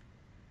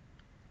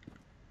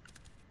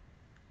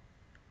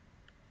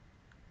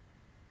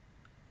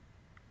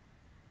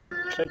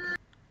 Check.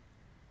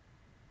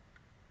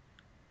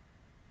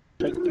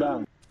 Check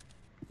plan.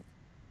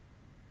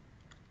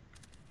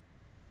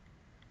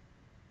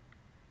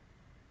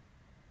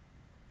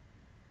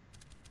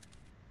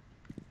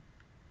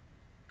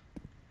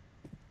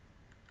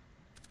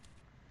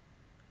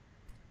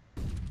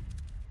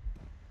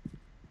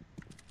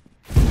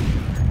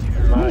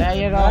 There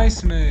you go.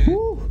 Nice, mate.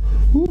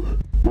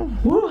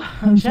 Woo,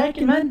 I'm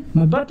shaking, man.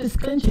 My butt is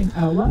clenching.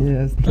 Oh, what?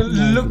 Yes.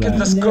 Look at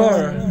the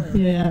score.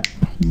 Yeah.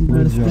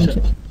 Butt is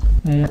clenching.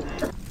 Yeah.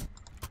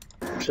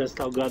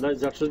 Przestał gadać,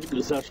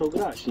 zaczął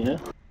grać, nie?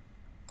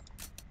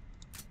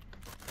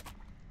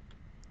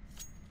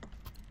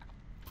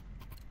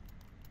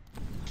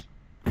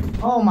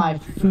 Oh my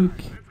fuck.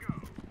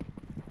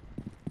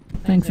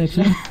 Thanks,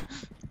 actually.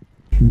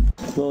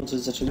 No, coś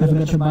zaczęli I forgot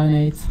grać. to buy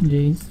nades.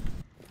 Jeez.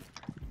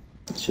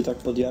 Się tak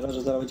podjara,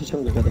 że zaraz będzie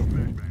ciągle gadał.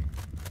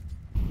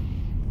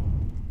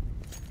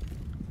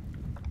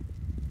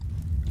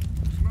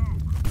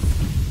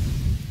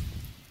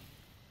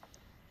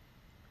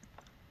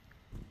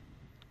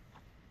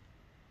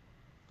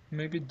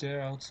 Maybe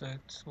they're outside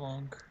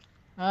long.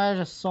 I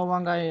just saw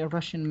one guy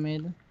rushing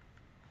mid.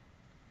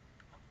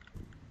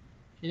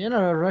 He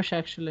didn't rush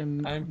actually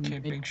I'm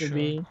keeping mid to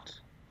B, short.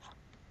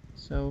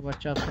 so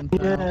watch out for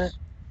tunnels.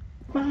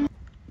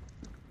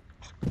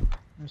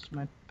 There's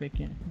my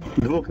picking.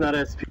 Dwóch na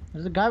respie.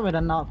 There's a guy with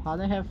a knob. How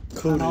they have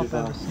a knob Kurwa.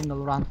 every single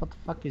round? What the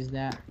fuck is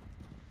that?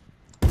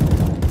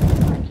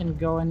 I can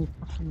go any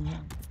fucking way.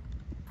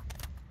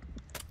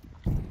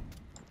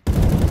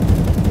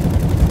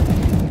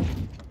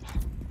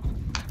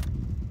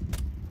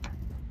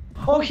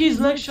 Oh, he's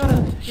leg shot.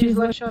 He's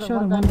leg shot.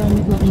 One guy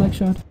mid leg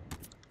shot.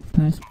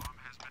 Nice.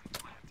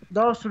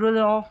 That was really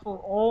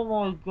awful. Oh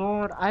my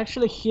god. I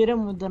actually hit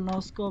him with the no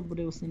scope, but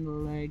it was in the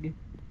leg.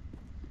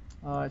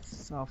 Oh,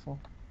 it's awful.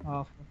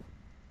 Awful.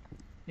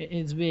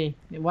 It's B.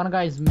 One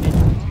guy is mid.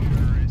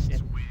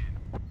 Shit.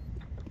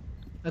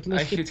 At I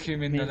least hit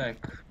him in the me. leg.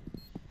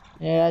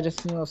 Yeah, I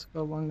just no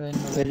scope one guy in the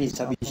Ferry, leg.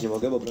 zabić nie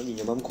mogę, bo broni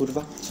nie mam,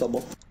 kurwa.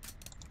 Słabo.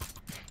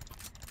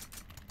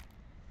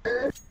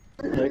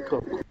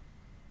 Eko.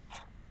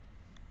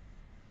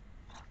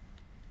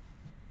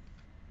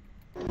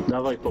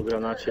 Dawaj po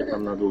granacie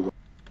tam na długo.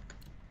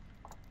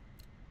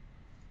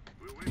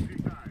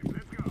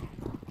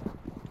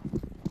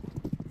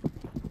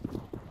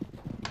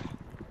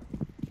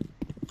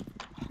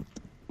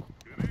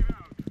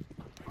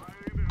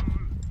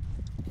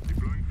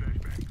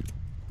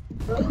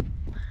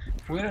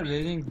 We're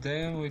leading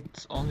them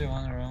with only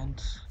one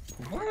round.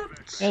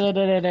 What?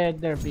 Yeah,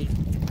 there B.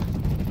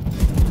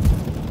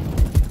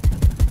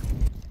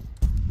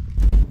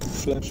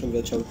 Flashem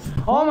leciał.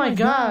 Oh my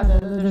god!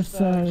 There's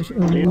a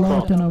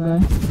low tunnel guy.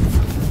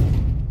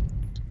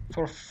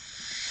 For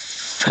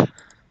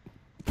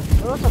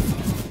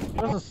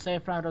It was a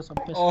safe round, it was a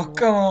pistol. oh,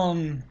 come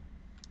on!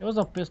 It was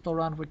a pistol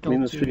round, we killed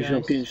Minus two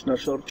guys. 65 na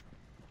short.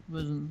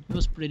 It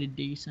was pretty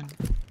decent.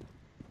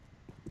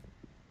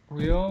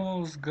 We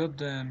almost got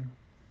them.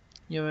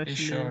 You In actually,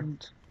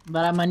 short.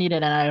 but I'm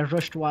needed and I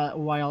rushed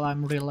while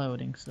I'm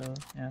reloading, so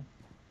yeah.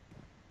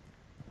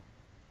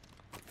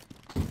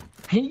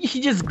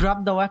 He just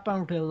grabbed the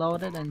weapon,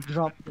 reloaded, and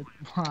dropped it.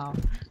 Wow.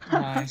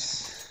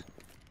 Nice.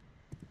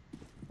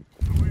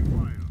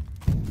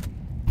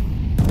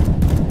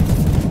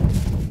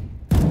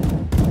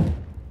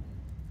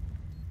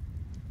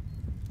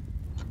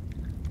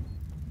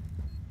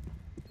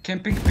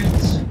 Camping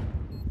pit.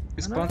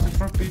 It's planted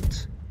for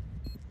pit.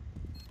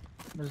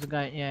 There's a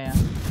guy, yeah.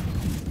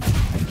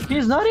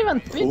 He's not even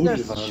fit,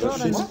 there's Kurwa, shot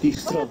ze and wszystkich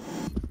stron.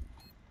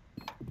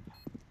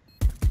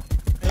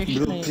 Bro,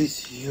 actually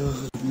please, you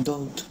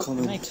don't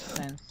comment. makes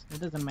sense. It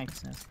doesn't make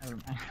sense, never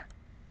mind.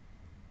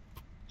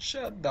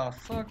 Shut the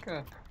fuck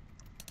up.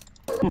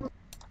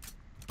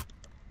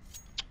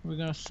 We're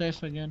gonna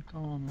save again,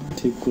 come on man.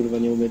 Ty kurwa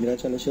nie umie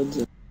grać, ale się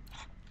odzywa.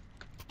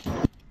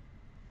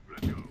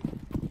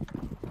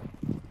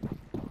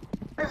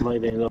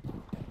 Mayday no.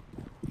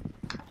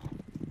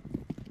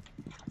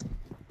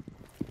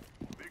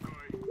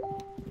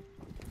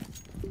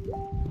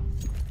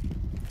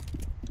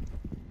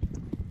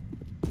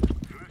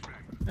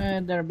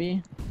 There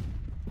B.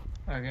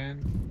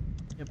 Again.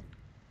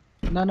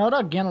 No, not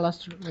again,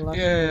 last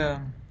Yeah.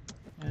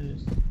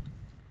 just...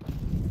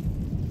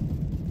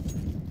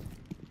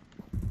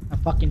 A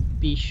fucking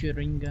pea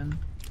shooting gun.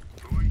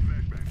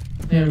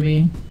 There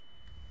we.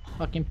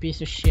 Fucking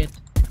piece of shit.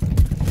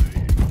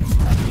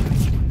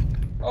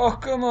 Oh,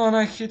 come on,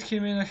 I hit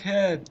him in the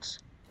head.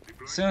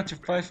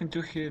 75 in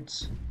 2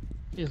 hits.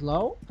 He's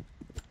low?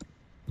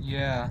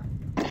 Yeah.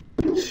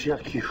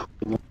 Jaki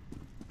chuj.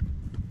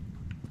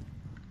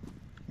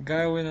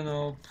 Guy with an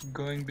op,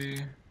 going B.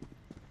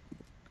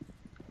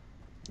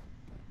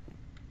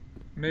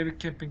 Maybe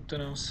camping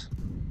tunnels.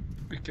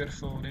 Be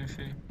careful,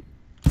 Limpy.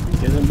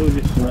 Jeden był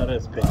gdzieś na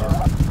respie,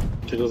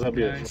 nie? Czy go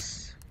zabiłeś?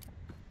 Nice.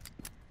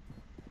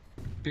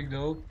 Pick the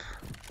op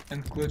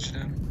and clutch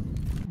them.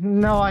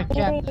 No, I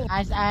can't.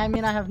 I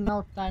mean, I have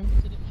no time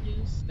to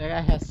defuse. The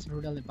guy has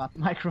really bad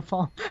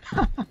microphone.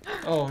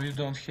 Oh, you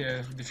don't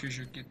have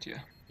diffuser kit, yeah.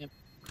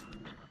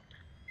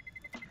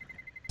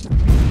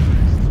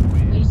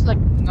 There's like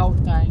no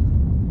time.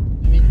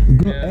 I mean,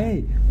 Go Yeah.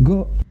 A,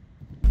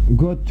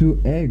 go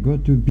to A, go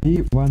to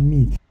B, 1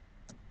 meet.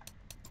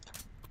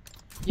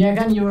 Yeah,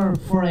 again you were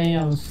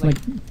 4A, I was like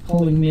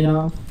holding mid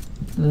off.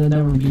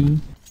 Never B.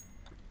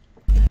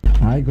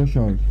 I go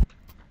short.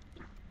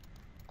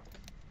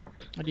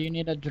 do you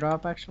need a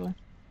drop actually?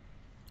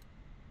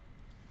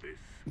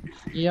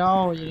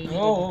 Yo, you need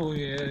Oh,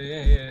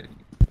 yeah.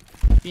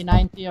 a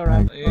P90 or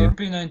a... Yeah,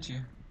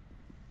 P90.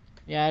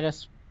 Yeah, I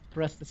just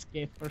pressed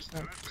escape for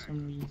some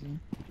reason.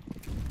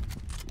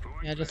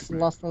 Yeah, I just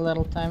lost a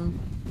little time.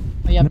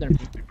 Oh, yeah,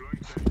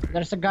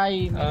 there's a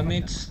guy...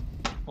 Mid.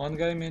 One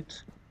guy mid.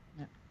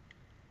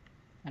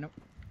 I know.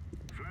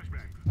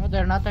 No,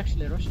 they're not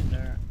actually rushing,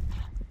 they're...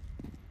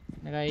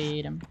 The guy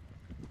ate him.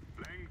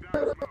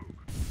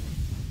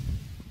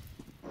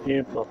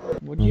 Nie pop.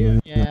 Would you?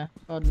 Yeah,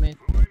 code mate.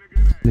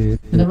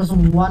 There was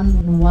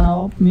one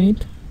out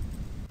mid.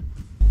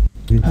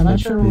 I'm not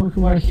sure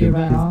where he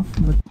ran off,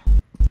 but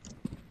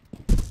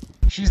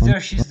She's there.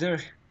 He's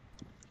there?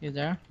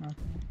 Okay.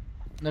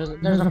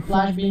 There's a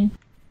flash B.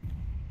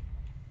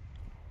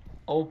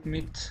 Op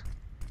mid.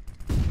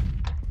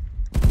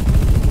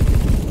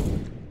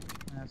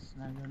 That's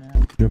not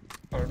good.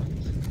 Pardon.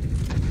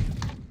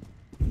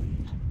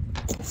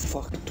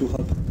 Fuck, too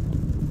hot.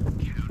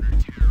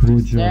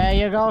 Good job. There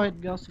you go,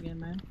 it goes again,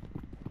 man.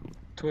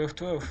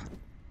 12.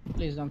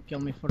 Please don't kill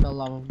me for the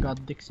love of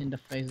God, dicks in the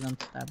face,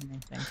 don't stab me,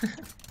 thanks.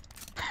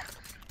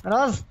 But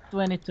I was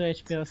 22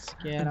 HP, I was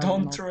scared.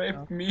 Don't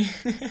rape me.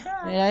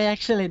 Yeah,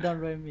 actually don't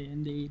rape me,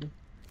 indeed.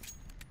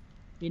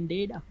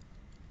 Indeed.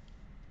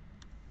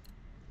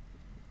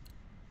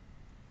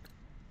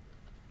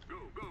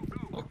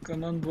 Oh,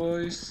 come on,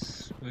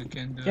 boys. We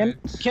can do it.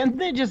 Can't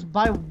they just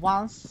buy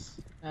once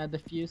the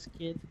fuse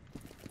kit?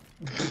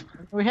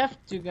 We have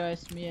two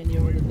guys, me and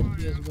you with the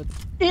defuse, but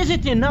is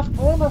it enough?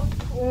 Oh no!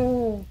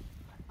 Oh,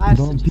 I have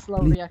Don't such a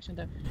slow be- reaction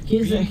time.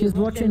 He's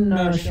watching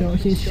short.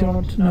 He's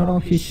short. No,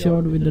 he's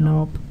short with the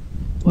knob.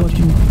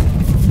 Watching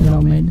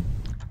the mid.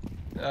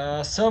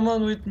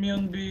 Someone with me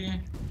on B.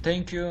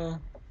 Thank you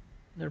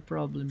They're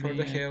probably for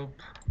the being it. help.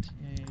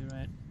 Yeah, you're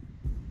right.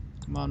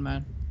 Come on,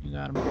 man. You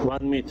got him.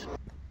 1 mid.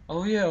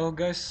 Oh yeah, all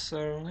guys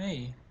are on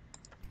A.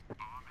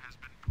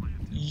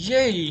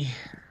 Yay!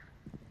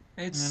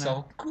 It's I so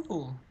know.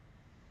 cool.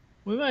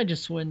 We might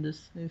just win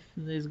this if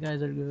these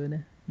guys are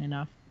good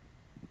enough.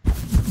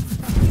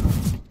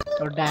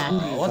 Or that.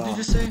 What did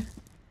you say?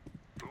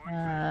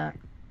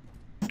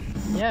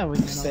 Yeah, we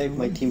can Save,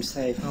 my win. team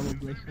save.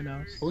 Probably, who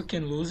knows? We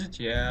can lose it,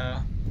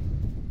 yeah.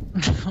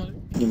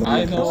 Nie mam I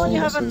jak know. Come on, you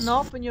have a sensu.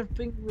 knob and you're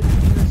ping with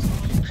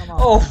your Come on.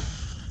 Oh!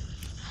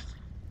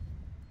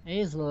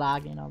 He's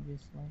lagging,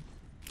 obviously.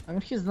 I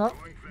mean, he's not.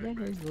 Yeah,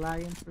 he's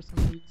lagging for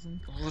some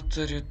reason. What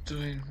are you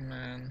doing,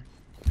 man?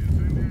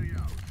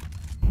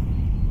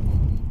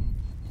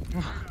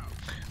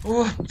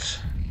 What?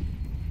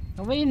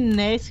 How many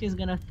nades he's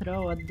gonna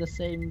throw at the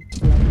same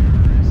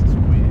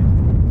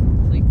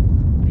like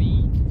 3?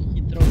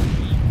 He throws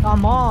 3.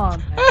 Come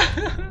on!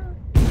 Man.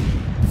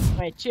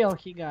 Wait, chill,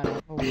 he got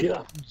it. Oh,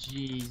 Yeah.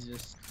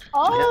 Jesus. Jak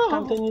Oh!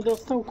 tamten nie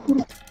dostał,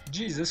 kurwa?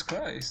 Jesus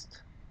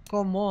Christ.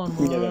 Come on,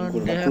 Nie wiem, man.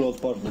 kurwa, They have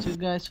kuloodporny. two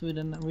guys with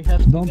an. We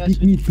have two Don't guys pick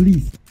with. me,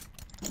 please.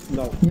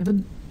 No, Yeah,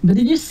 but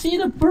did you see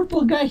the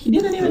purple guy? He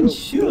didn't even Look,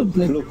 shoot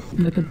look.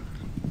 like a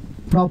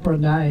proper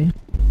guy.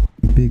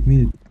 Pick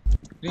me.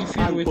 Linfi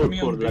Mam with me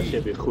purpur on dla B.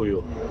 ciebie,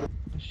 chuju.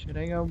 Should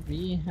I go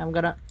B? I'm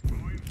gonna.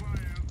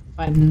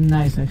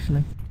 Nice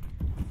actually.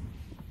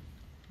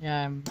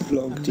 Yeah, I'm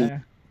long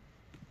team.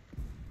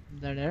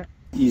 there. There.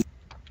 Easy.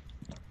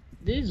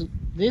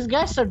 These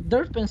guys are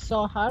derping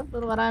so hard,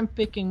 but when I'm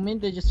picking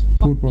mid, they just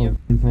fuck Purple you.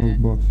 in front of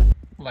man. box.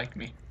 Like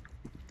me.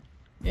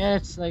 Yeah,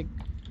 it's like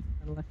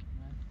lucky,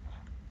 man.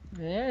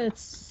 Yeah,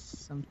 it's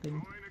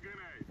something.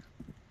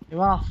 You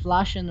wanna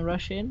flash and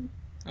rush in?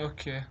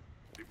 Okay.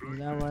 Is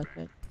that worth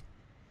it?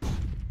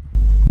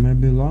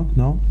 Maybe long?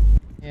 No?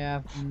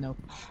 Yeah, no.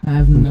 I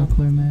have no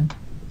clue, man.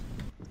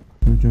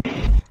 Okay.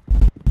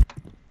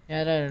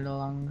 Yeah, they're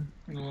long.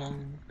 Well,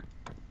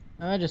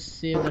 I'll just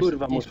see if there's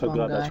Kurwa, this muszę one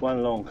guy. gadać.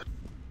 One long.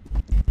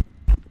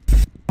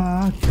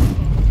 Fuck.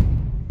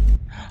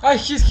 I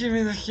hit him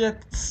in the head.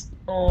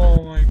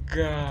 Oh my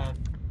god.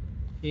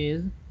 He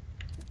is.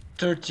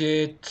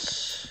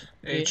 38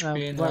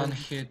 HP in well- one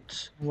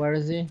hit. Where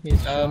is he?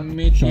 He's short.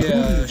 Mid, Short.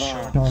 yeah,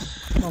 short. Short.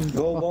 Come the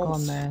Go fuck bombs.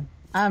 on, man.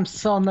 I'm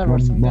so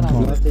nervous. I'm Bomb, gonna.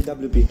 bomb. Last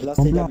AWP, last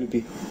Bomb block.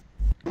 AWP.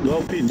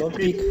 Go pit, Don't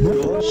pit. pick,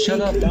 don't Shut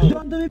pick up. down.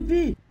 Don't do it,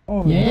 B.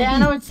 Oh, Yeah, I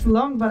know it's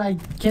long, but I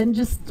can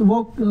just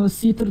walk,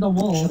 see through the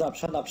wall. Shut up,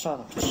 shut up, shut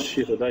up.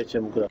 Cicho,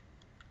 dajcie mu grać.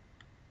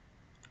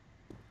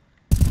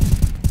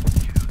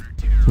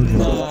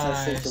 No, na całe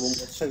szczęście, bo mnie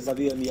 3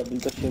 zabiłem i ja bym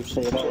też się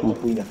przejebał na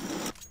pójdę.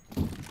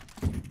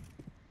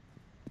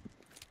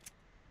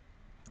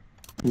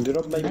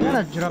 Drop my I'm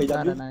gonna drop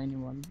that AW. on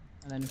anyone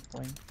at any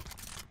point.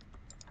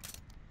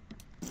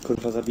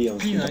 Kurwa, zabijam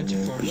się na mnie,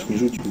 P94, byś mi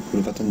rzucił,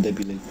 kurwa, ten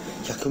debil.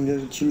 Jak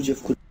mnie ci ludzie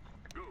w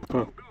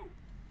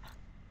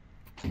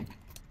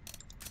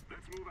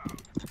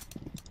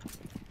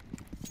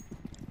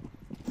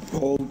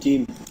Oh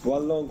team,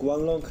 one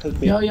long, help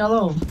me. Yo,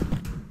 yellow.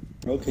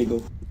 Okay, go.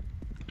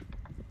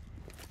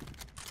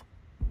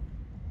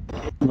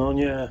 No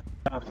nie.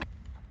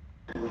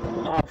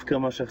 Awkę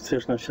masz jak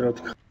chcesz na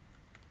środku.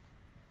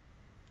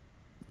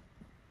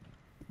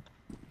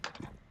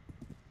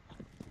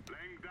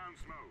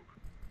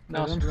 I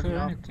No, don't screw have it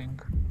up.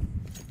 anything.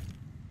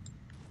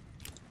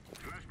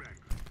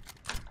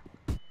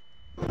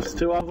 Z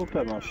tyłu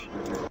AWP masz.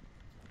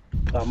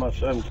 A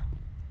masz M.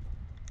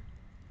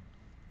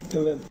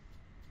 To wiem.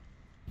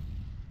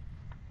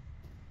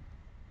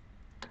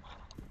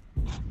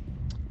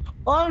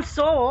 I'm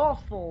so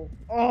awful.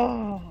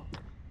 Oh.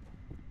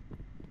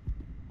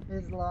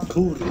 He's lost.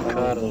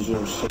 Kurwa, no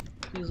już.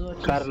 He's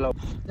watching. Karlo.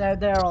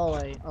 They're all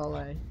A, all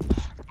A.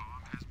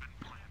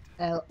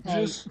 L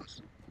A.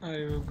 Just. Are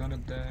you gonna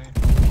die?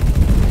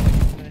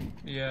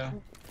 Yeah.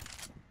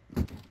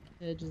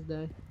 Yeah, just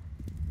die.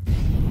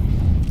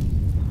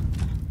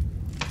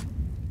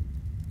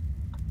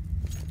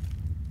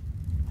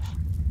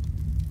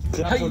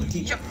 Clap for the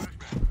team. Yep.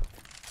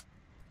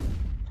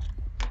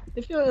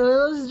 If you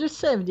let's just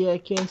save the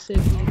AK,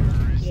 save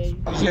the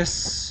AK.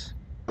 Yes.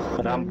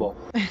 Rambo.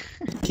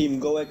 Team,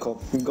 go echo,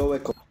 go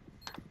echo.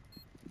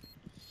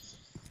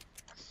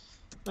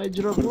 I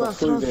dropped Kurwa, last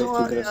full one, day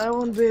so to dress. I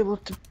won't be able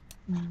to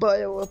buy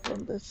a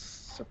weapon.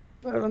 This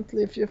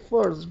apparently, if you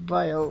force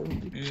buy, I'll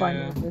be fine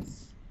Yeah. with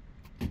this.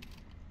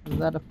 Is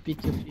that a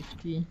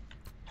P250?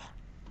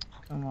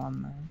 Come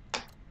on, man.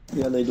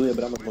 Ja znajduję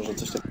bramę, może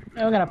coś tak.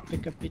 I'm gonna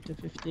pick a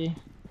P250.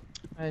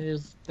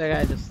 The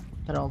guy just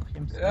trolled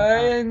himself.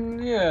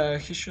 Yeah,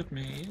 he shoot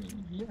me.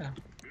 Yeah.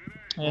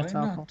 Yeah, it's Why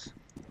awful. not?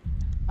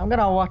 I'm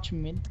gonna watch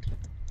mid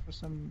for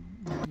some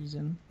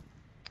reason.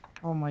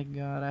 Oh my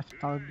god, I have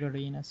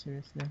Talgarina,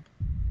 seriously.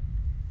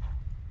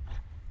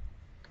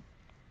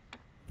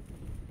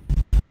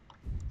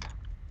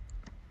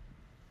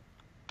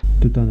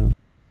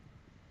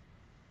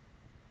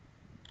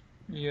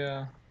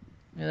 Yeah.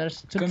 Yeah,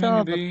 there's two Coming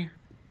top, but B.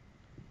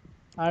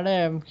 are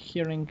they? I'm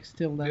hearing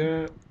still them.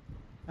 They're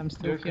I'm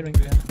still they're hearing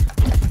coming B. them.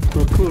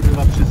 No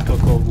kurwa, wszystko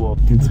koło.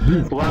 It's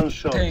big. One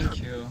shot. Thank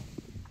you.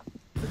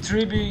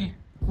 3B.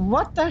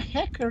 What the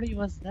heckery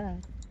was that?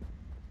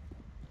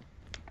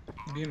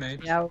 B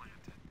mate. Yeah,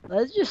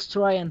 let's just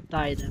try and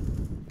tie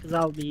them, cause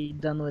I'll be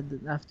done with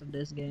it after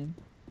this game.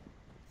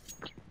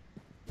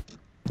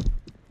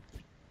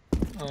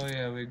 Oh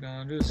yeah, we're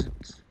gonna lose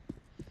it.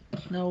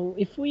 No,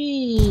 if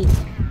we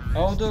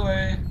All the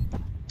way.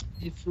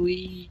 if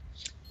we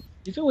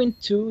win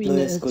two in No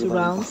jest, two kurwa.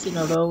 rounds in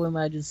a row, we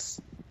might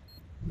just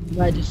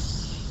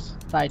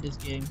tie this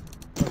game.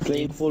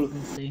 Playing full.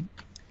 We'll see.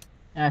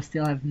 I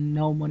still have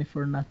no money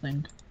for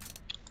nothing.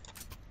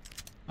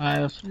 I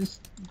was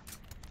just.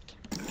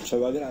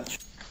 Trzeba grać.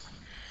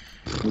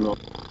 No.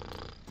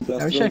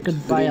 I wish I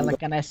could buy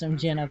like an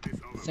SMG and a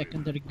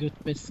secondary good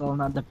pistol,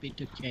 not the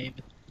P2K.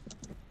 But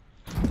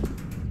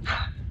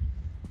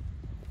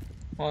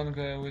One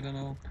guy with an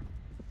hope.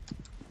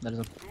 there's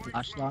a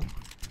flash lock.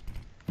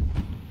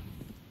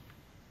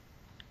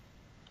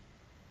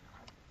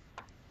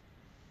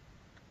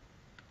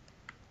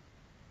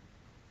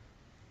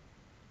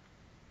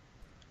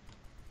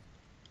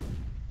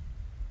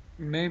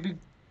 Maybe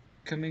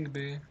coming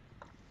B.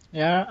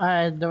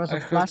 Yeah, there was I a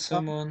heard flash lock.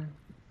 someone.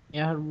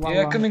 Yeah, I heard one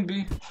Yeah, long. coming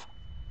B.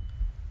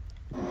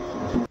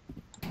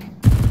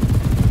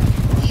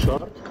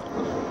 Short?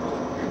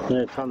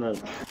 Nie, tunnel.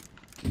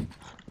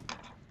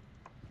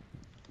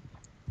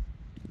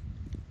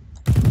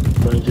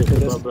 Będzie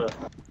chyba B.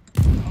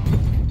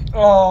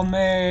 Oh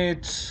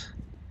mate.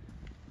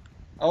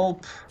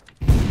 Hope.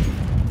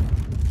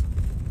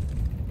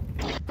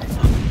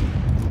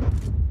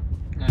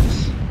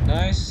 Nice.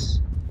 Nice.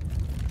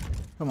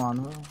 Come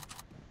on.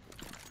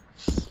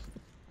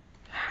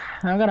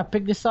 I'm gonna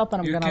pick this up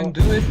and I'm You gonna. can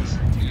do it.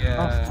 Oh,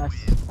 Yeah.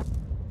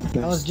 nice.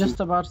 I was just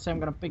about to say I'm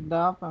gonna pick that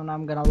up and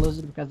I'm gonna lose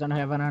it because I don't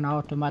have an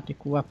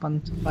automatic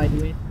weapon to fight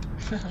with.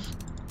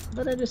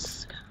 But I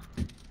just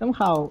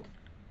somehow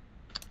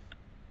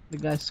the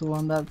guys who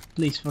won that,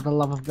 please for the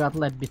love of God,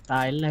 let me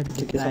tie, let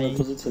me Takie same tie.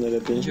 pozycje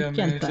najlepiej. Yeah, can't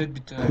man, die. let me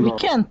tell We you.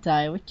 can't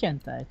tie, we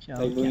can't tie, Joe. Jak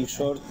we going can't tie.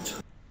 short.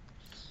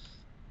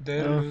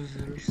 They're Oh.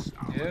 losers.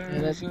 They're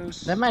Yeah,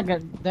 losers.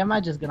 they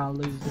might just gonna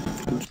lose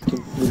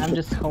it.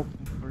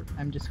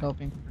 I'm just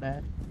hoping for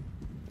that.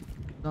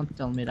 Don't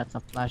tell me that's a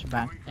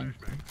flashback thing.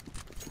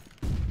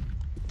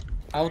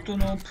 Auto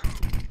nope.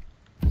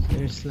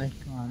 Seriously,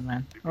 come on,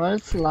 man. Well,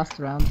 it's the last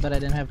round, but I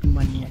didn't have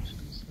money actually.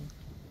 So.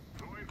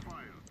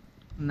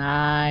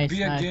 Nice, B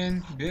nice,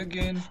 again. B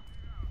again.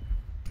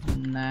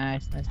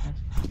 nice, nice,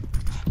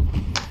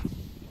 nice.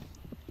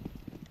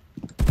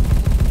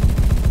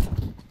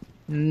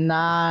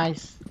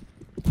 Nice.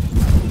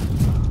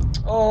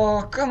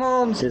 Oh, come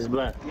on. Jest B.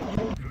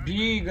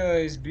 B,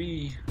 guys,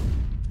 B.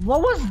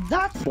 What was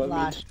that Well,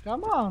 flash?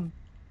 Come on.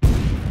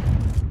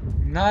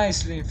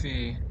 Nice,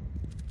 Limpy.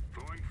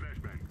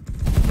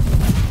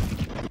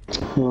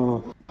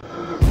 Oh.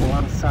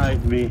 One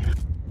side B.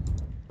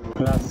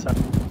 Last side.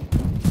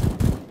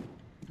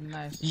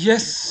 Nice.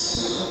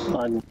 Yes.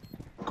 Ani.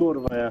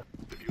 Kurwa ja.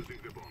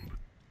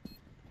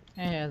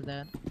 I had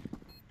that.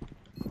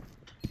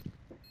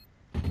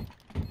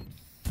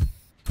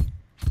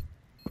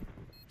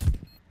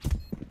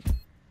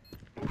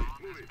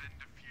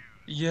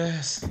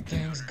 Yes,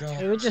 thanks Hey,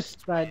 God. we just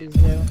tried this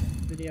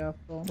video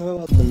for. No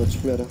ładny mecz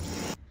w miarę.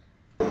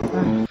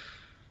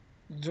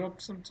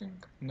 Drop something?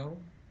 No.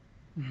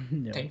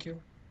 No. Thank you.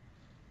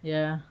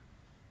 Yeah,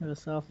 it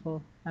was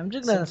awful. I'm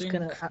just gonna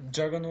Something?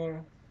 Juggernaut?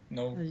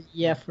 No.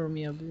 yeah, for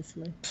me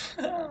obviously.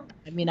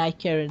 I mean, I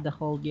carried the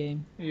whole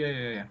game.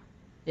 Yeah.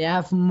 Yeah, I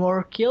have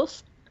more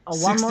kills.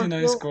 One more 69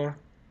 kill. score.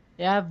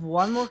 Yeah, I have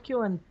one more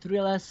kill and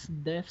 3 less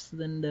deaths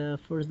than the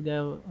first guy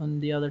on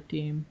the other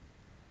team.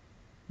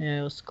 Yeah,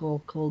 it was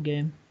cool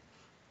game.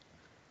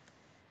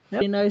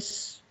 Very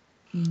nice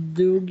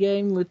duo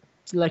game with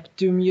like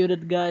 2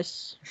 muted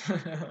guys.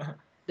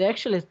 They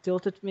actually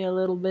tilted me a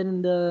little bit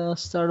in the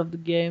start of the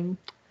game.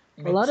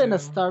 Me A lot in the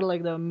too. start,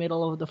 like the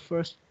middle of the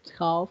first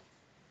half.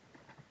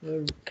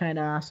 They're kind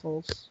of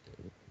assholes.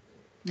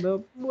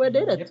 But we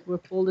did it. Yep. We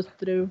pulled it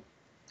through.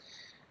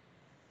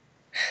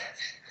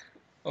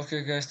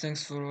 Okay, guys,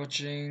 thanks for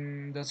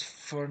watching. That's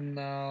for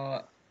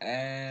now,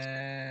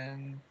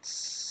 and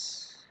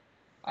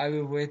I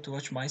will wait to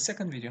watch my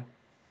second video.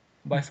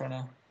 Bye for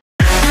now.